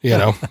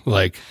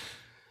 Like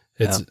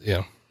it's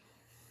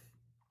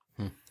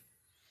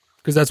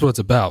because that's what it's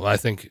about. I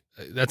think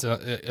that's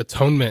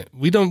atonement.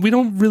 We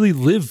don't really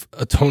live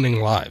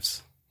atoning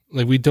lives.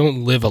 Like, we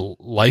don't live a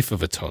life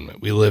of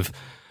atonement. We live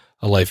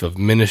a life of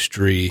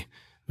ministry.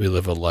 We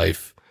live a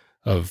life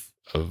of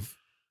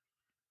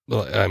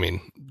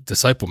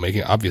disciple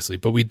making, obviously,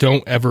 but we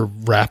don't ever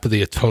wrap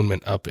the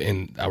atonement up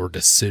in our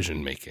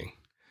decision making.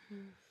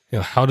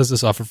 How does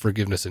this offer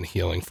forgiveness and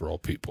healing for all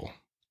people?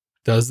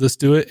 Does this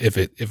do it? If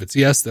it's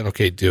yes, then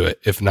okay, do it.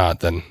 If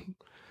not, then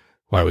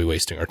why are we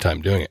wasting our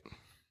time doing it?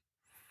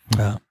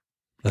 Yeah,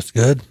 that's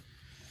good.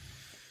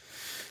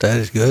 That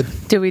is good.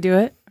 Did we do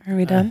it? Are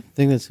we done? I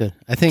think that's good.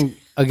 I think,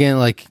 again,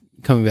 like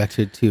coming back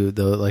to it too,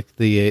 though, like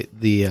the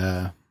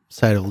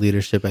side of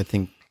leadership, I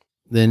think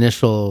the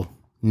initial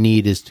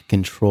need is to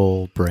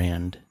control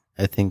brand.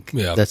 I think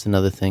that's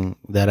another thing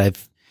that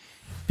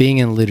being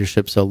in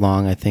leadership so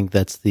long, I think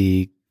that's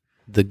the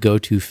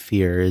go-to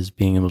fear is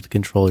being able to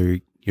control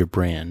your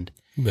brand.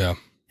 Yeah.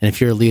 And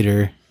if you're a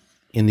leader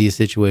in these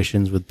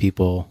situations with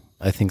people,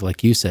 I think,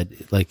 like you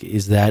said, like,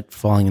 is that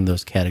falling in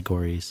those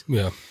categories?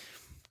 Yeah.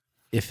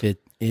 If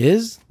it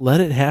is,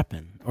 let it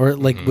happen. Or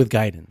like with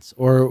guidance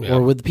or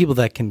with the people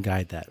that can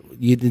guide that.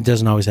 It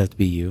doesn't always have to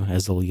be you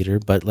as the leader,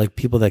 but like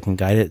people that can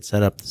guide it,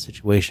 set up the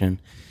situation.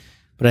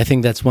 But I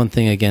think that's one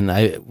thing,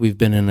 again, we've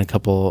been in a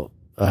couple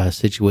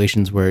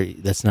situations where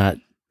that's not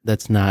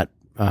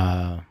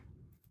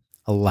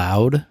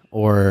allowed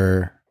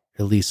or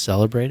at least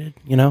celebrated,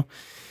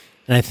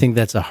 And I think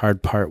that's a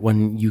hard part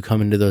when you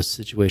come into those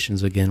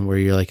situations again where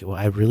you're like, well,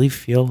 I really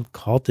feel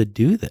called to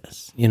do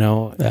this,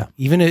 Yeah.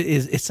 Even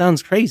it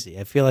sounds crazy.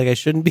 I feel like I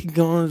shouldn't be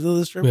going to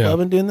the strip club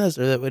and doing this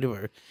or that,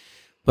 whatever.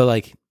 But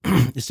like,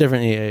 it's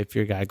different if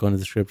you're a guy going to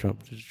the strip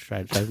club to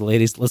try to talk to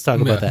ladies. Let's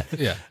talk about that.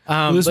 Yeah.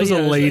 This was a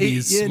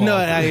ladies. No,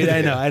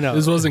 I know.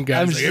 This wasn't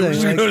guys. I'm just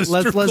saying,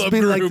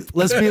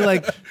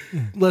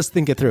 let's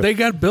think it through. They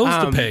got bills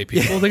to pay,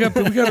 people. We got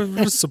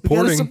to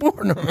supporting.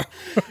 Support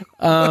them.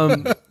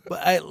 But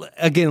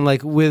again,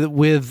 like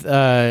with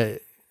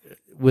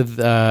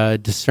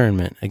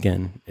discernment,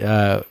 again,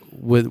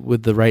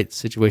 with the right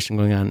situation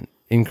going on,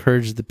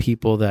 encourage the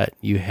people that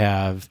you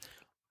have,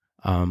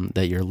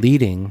 that you're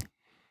leading,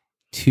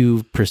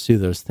 to pursue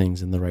those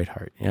things in the right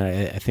heart.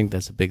 I think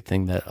that's a big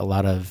thing that a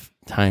lot of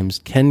times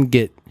can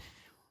get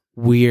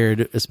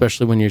weird,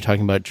 especially when you're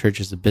talking about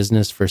church as a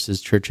business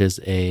versus church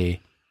as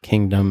a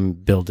kingdom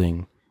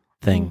building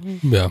thing.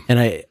 Mm-hmm. Yeah.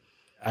 And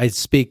I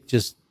speak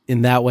just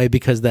in that way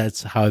because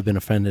that's how I've been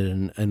offended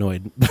and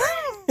annoyed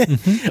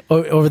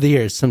over the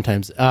years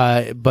sometimes.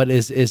 But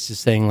it's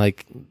just saying,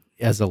 like,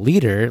 as a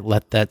leader,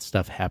 let that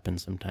stuff happen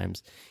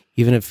sometimes.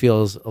 Even if it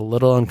feels a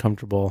little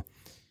uncomfortable,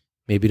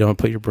 maybe don't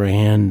put your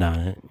brand on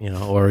it,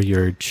 or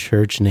your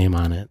church name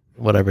on it,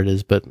 whatever it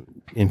is, but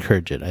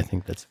encourage it. I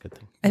think that's a good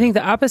thing. I think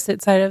the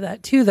opposite side of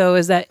that too, though,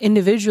 is that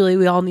individually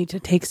we all need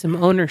to take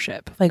some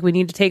ownership. Like, we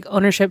need to take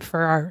ownership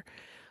for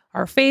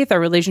our faith,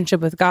 our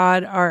relationship with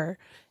God, our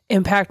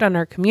impact on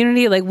our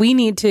community. Like, we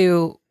need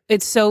to,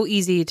 it's so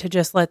easy to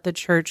just let the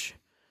church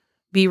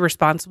be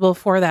responsible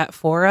for that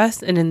for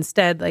us. And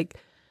instead, like,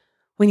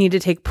 we need to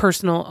take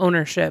personal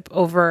ownership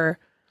over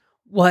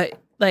what,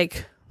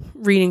 like,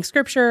 reading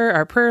scripture,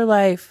 our prayer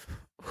life,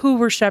 who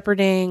we're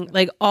shepherding,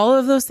 like all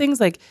of those things.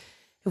 Like,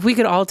 if we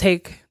could all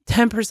take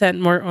 10%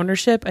 more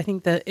ownership, I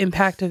think the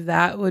impact of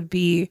that would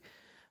be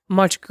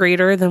much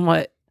greater than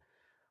what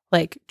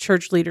like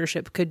church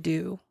leadership could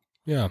do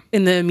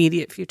in the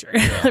immediate future,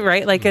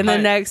 right? Like in the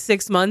next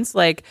 6 months,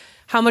 like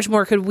how much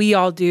more could we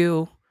all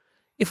do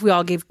if we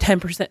all gave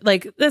 10%?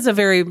 Like, that's a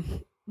very,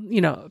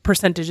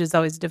 percentage is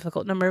always a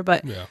difficult number,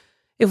 but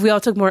if we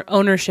all took more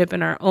ownership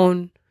in our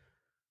own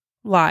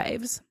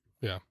lives,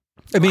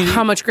 I mean,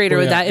 how much greater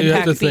would that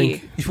impact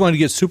be? If you want to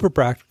get super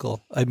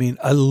practical, I mean,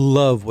 I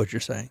love what you're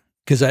saying,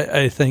 because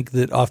I think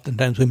that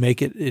oftentimes we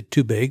make it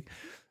too big.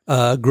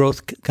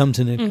 Growth comes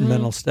in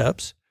incremental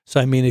steps. So,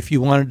 I mean, if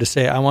you wanted to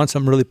say, I want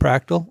something really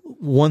practical,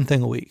 one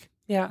thing a week.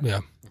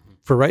 Yeah.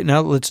 For right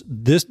now,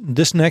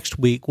 this next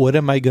week, what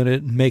am I going to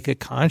make a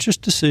conscious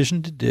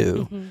decision to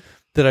do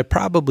that I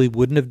probably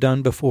wouldn't have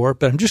done before,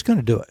 but I'm just going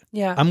to do it.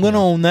 Yeah. I'm going to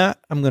own that.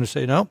 I'm going to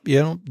say, no,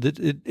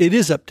 it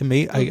is up to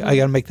me. I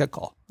got to make that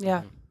call.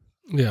 Yeah.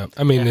 Yeah.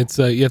 I mean, it's,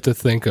 you have to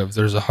think of,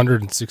 there's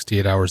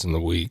 168 hours in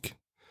the week.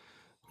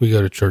 We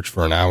go to church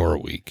for an hour a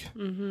week.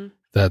 Mm-hmm.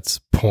 That's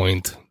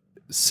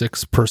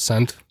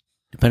 0.6%.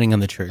 Depending on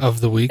the church. Of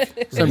the week.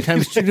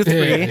 Sometimes 2 to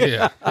 3.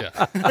 Yeah.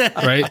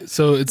 Right?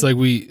 So it's like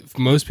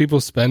most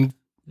people spend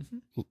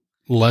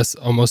less,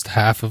 almost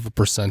half of a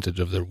percentage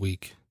of their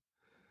week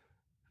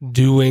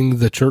doing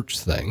the church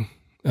thing.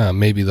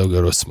 Maybe they'll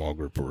go to a small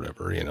group or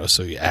whatever,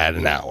 so you add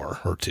an hour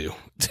or two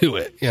to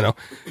it,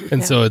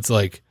 And so it's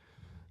like,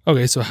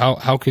 okay, so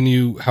how can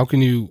you,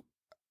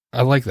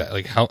 I like that.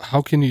 Like,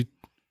 how can you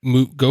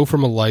go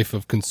from a life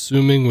of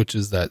consuming, which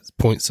is that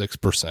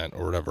 0.6%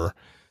 or whatever,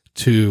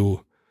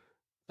 to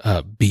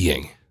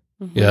being.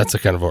 Mm-hmm. Yeah, that's a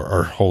kind of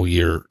our whole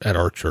year at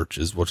our church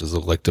is what does it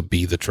like to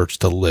be the church,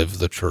 to live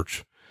the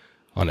church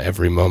on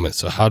every moment.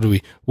 So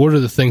what are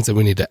the things that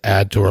we need to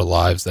add to our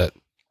lives that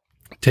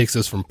takes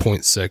us from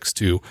 0.6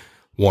 to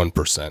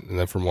 1%, and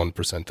then from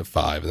 1% to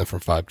 5%, and then from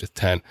 5% to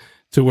 10%,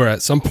 to where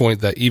at some point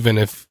that even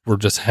if we're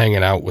just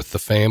hanging out with the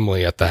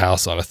family at the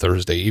house on a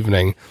Thursday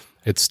evening,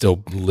 it's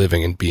still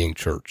living and being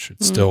church.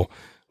 It's still,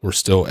 we're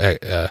still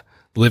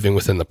living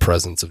within the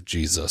presence of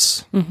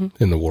Jesus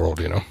in the world,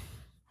 you know?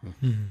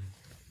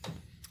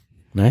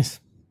 Nice.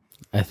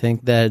 I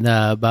think that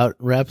about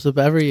wraps up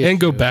every And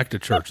go issue. back to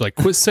church. Like,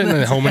 quit sitting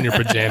at home in your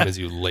pajamas,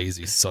 you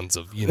lazy sons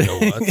of you know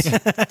what.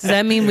 Does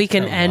that mean we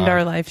can Come end on.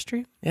 our live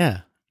stream?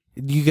 Yeah.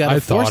 You got I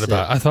to force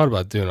thought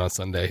about doing it on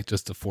Sunday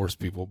just to force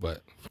people,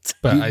 but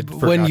I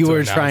forgot when you to were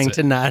announce trying it.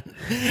 to not,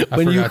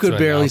 when you forgot could to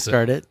barely announce it.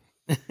 start it.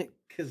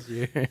 Because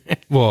you're,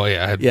 Well,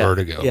 yeah, I had Yeah,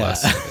 vertigo yeah.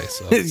 last Sunday,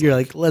 so it's you're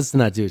like, let's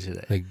not do it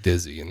today. like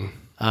dizzy and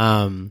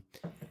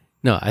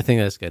No, I think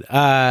that's good.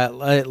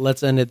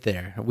 Let's end it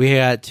there. We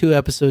got 2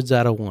 episodes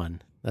out of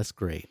 1. That's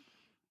great.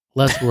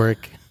 Less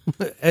work.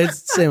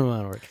 It's the same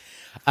amount of work.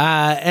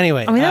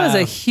 Anyway. I mean, that was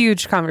a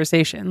huge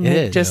conversation. it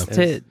is, Just yeah.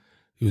 to it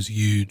was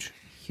huge.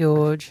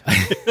 huge.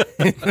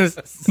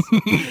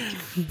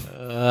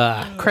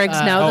 Craig's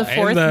now Oh, the and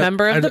 4th the-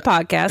 member of the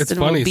podcast it's and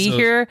funny, will be so-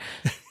 here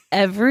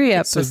every So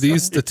episode.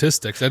 these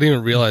statistics, I didn't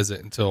even realize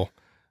it until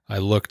I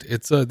looked.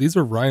 It's these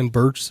are Ryan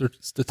Birch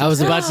statistics. I was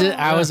about to. These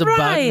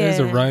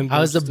are Ryan Birch I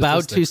was about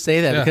to statistics.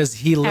 say that Yeah. because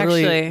he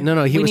literally. Actually,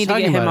 no, he we was need to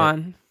talking get him about it.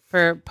 on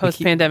for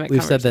post-pandemic.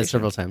 We've said that conversation.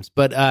 several times,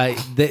 but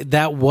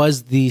that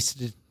was the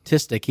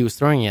statistic he was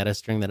throwing at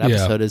us during that Yeah.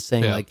 episode, is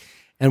saying Yeah. like,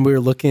 and we were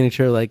looking at each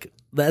other like,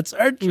 "That's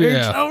our church."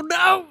 Yeah. Oh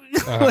no!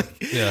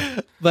 Yeah.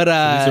 But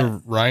These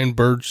are Ryan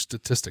Birch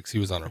statistics. He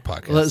was on our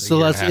podcast. so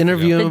let's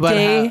interview him The about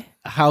day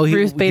how he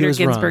Ruth he Bader was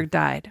Ginsburg wrong.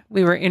 died.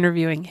 We were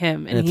interviewing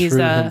him, and And he's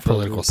threw a him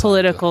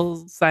political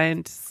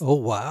scientist, Oh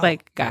wow!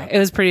 like guy. It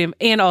was pretty,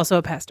 and also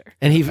a pastor.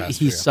 And he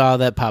Pastor, yeah. saw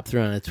that pop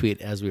through on a tweet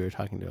as we were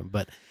talking to him.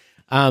 But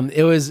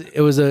it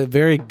was a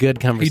very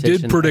good He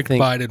conversation. did predict I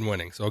think. Biden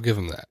winning, so I'll give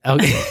him that.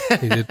 Okay.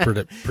 He did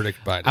predict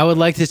Biden. I would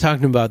like to talk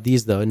to him about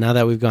these though. Now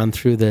that we've gone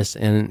through this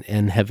and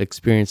have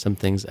experienced some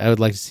things, I would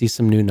like to see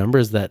some new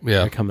numbers that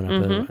Yeah. are coming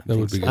up. That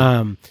would be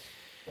good.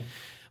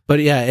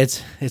 But yeah,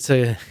 it's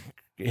a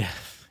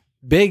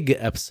big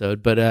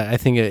episode, but I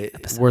think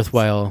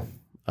worthwhile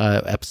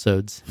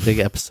episodes, big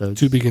episodes.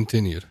 To be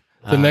continued.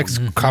 The next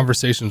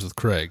conversations with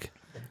Craig.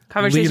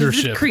 Conversations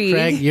Leadership. with Creed.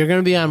 Craig, you're going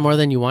to be on more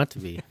than you want to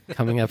be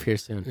coming up here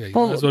soon. Yeah, you might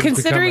Well, as well just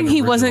considering become he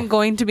an wasn't original.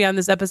 going to be on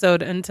this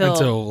episode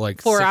until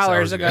like 4 6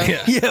 hours ago.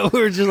 Yeah. Yeah,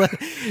 we were just like,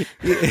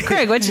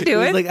 Craig, what you It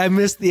was doing? like I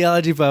missed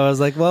theology pub. I was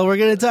like, well, we're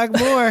going to talk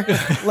more.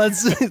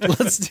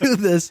 let's do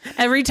this.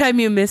 Every time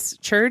you miss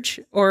church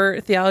or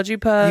theology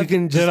pub, You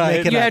can just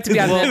make it You up. have to be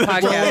on that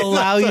podcast. We'll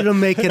allow you to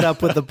make it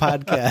up with the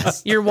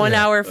podcast. you're 1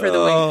 hour for the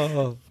week.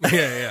 Oh,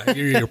 Yeah.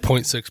 You're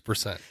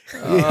 0.6%.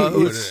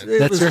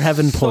 That's was your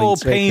heaven so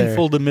points right there.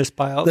 painful to miss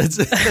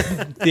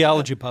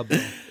theology pub.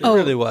 It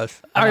really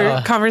was.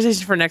 Our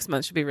conversation for next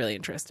month should be really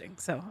interesting.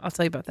 So I'll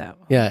tell you about that.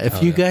 Yeah,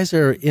 if you guys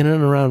are in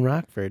and around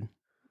Rockford,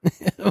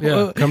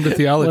 Yeah, come to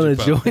Theology want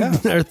to Pub.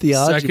 join our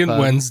theology Second pub.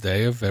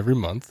 Wednesday of every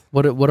month.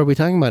 What are we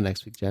talking about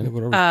next week, Jen?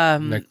 Whatever.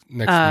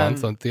 next um,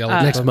 month on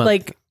Theology Next Pub. month.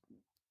 Like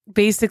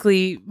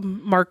basically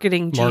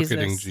marketing Jesus.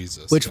 Marketing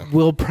Jesus. Which yeah.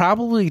 will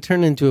probably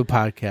turn into a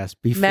podcast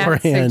Matt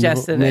beforehand.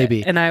 suggested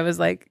maybe. it, and I was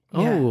like,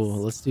 Oh,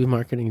 yes. let's do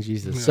marketing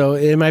Jesus. So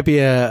it might be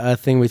a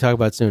thing we talk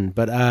about soon,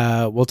 but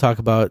we'll talk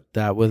about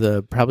that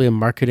with probably a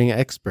marketing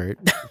expert.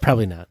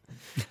 Probably not.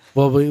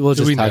 Well, we'll Do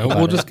just we talk know? about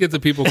We'll it just get the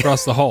people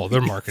across the hall.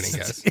 They're marketing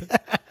guys.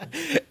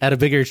 at a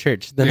bigger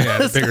church than Yeah,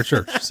 us. a bigger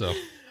church. So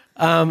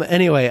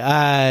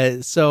Anyway,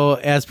 so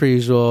as per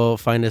usual,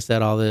 find us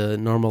at all the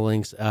normal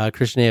links.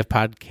 Christian AF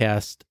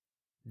Podcast.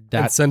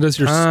 and send us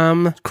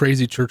your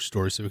crazy church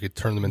stories so we could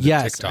turn them into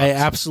Yes, TikToks. I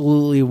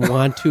absolutely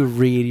want to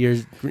read your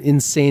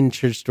insane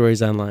church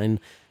stories online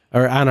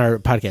or on our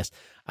podcast.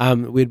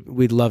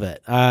 We'd love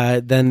it.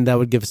 Then that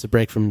would give us a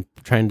break from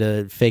trying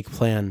to fake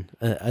plan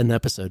an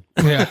episode.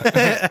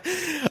 Yeah.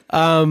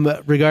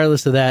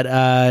 Regardless of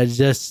that,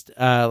 just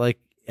like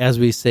as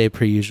we say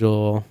per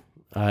usual,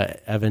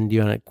 Evan, do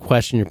you want to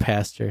question your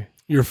pastor,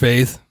 Your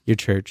faith, your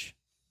church,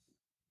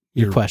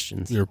 your Your-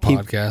 questions, your Keep-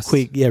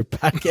 podcast. your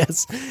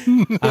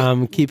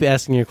podcasts. Keep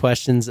asking your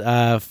questions.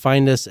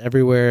 Find us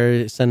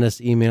everywhere. Send us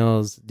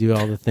emails. Do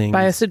all the things.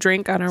 Buy us a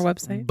drink on our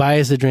website. Buy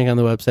us a drink on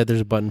the website.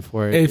 There's a button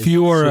for it. If It's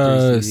you are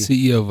super a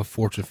easy. CEO of a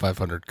Fortune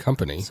 500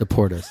 company,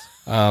 Support us.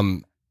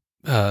 we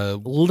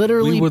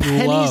Literally would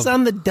pennies love-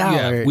 on the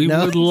dollar. yeah, we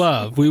No? would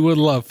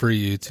love for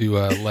you to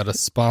let us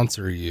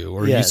sponsor you,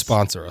 or you Yes.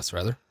 sponsor us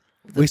rather.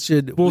 We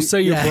should. We'll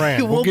say your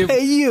brand. We'll We'll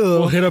pay you.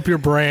 We'll hit up your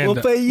brand.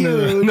 We'll pay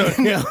you.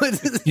 No.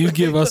 You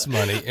give us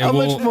money, and How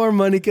much more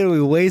money can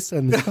we waste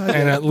on this podcast?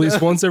 And at least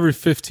once every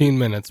 15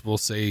 minutes, we'll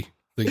say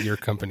your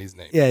company's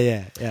name.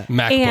 Yeah.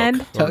 MacBook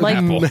And, or like-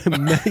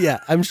 Apple. Yeah,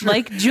 I'm sure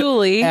Like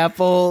Julie,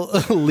 Apple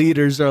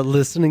leaders are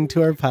listening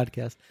to our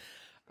podcast.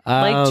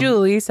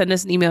 Julie, send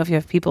us an email if you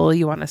have people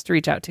you want us to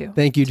reach out to.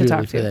 Thank you, to Julie,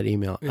 talk for to. that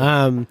email.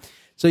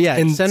 So yeah,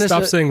 And send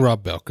stop us. saying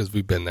Rob Bell because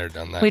we've been there,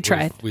 done that. We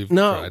tried. We've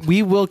No, tried.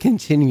 we will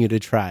continue to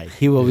try.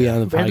 He will be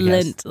on the podcast.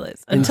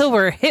 Relentless until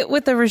we're hit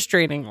with a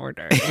restraining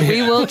order.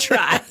 We will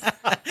try.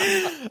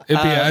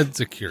 It's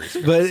a curious.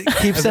 But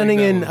keep sending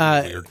in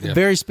that would be weird, yeah.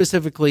 very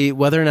specifically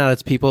whether or not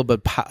it's people,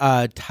 but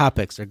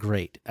topics are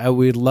great.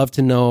 We'd love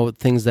to know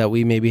things that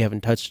we maybe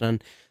haven't touched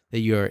on that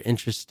you're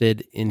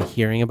interested in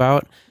hearing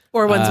about.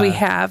 Or ones we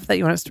have that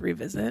you want us to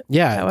revisit.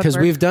 Yeah, That would because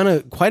work. we've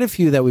done quite a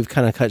few that we've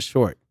kind of cut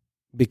short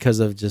because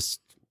of just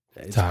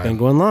it's Time. been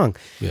going long.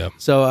 Yeah.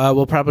 So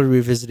we'll probably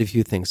revisit a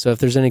few things. So if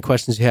there's any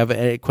questions you have,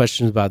 any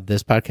questions about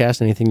this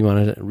podcast, anything you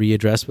want to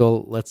readdress,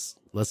 well,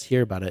 let's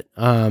hear about it.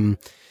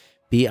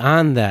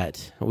 Beyond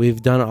that,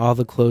 we've done all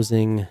the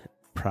closing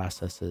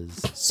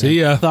processes. See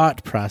ya.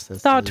 Thought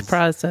processes. Thought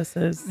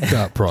processes.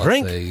 Got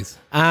Drink.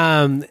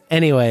 process.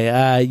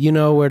 Anyway, you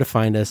know where to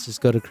find us.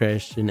 Just go to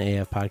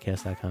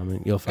ChristianAFpodcast.com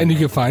and you'll find And you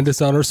us. can find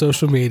us on our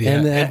social media.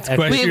 And And the-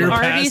 question We've your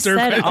already pastor.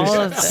 said all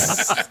of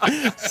this.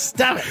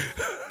 Stop it.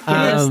 Get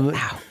us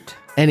out.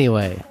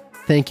 Anyway,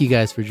 thank you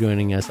guys for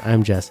joining us.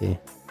 I'm Jesse.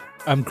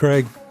 I'm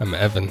Craig. I'm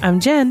Evan. I'm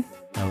Jen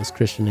That was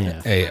Christian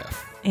AF.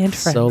 AF. and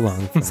friends. So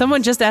long. friends.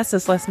 Someone just asked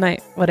us last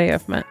night what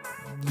AF meant.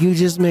 You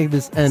just make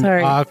this end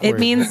Sorry. awkward.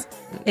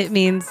 It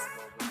means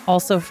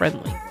also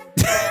friendly.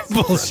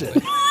 bullshit.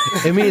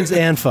 It means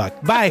and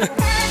fuck. Bye.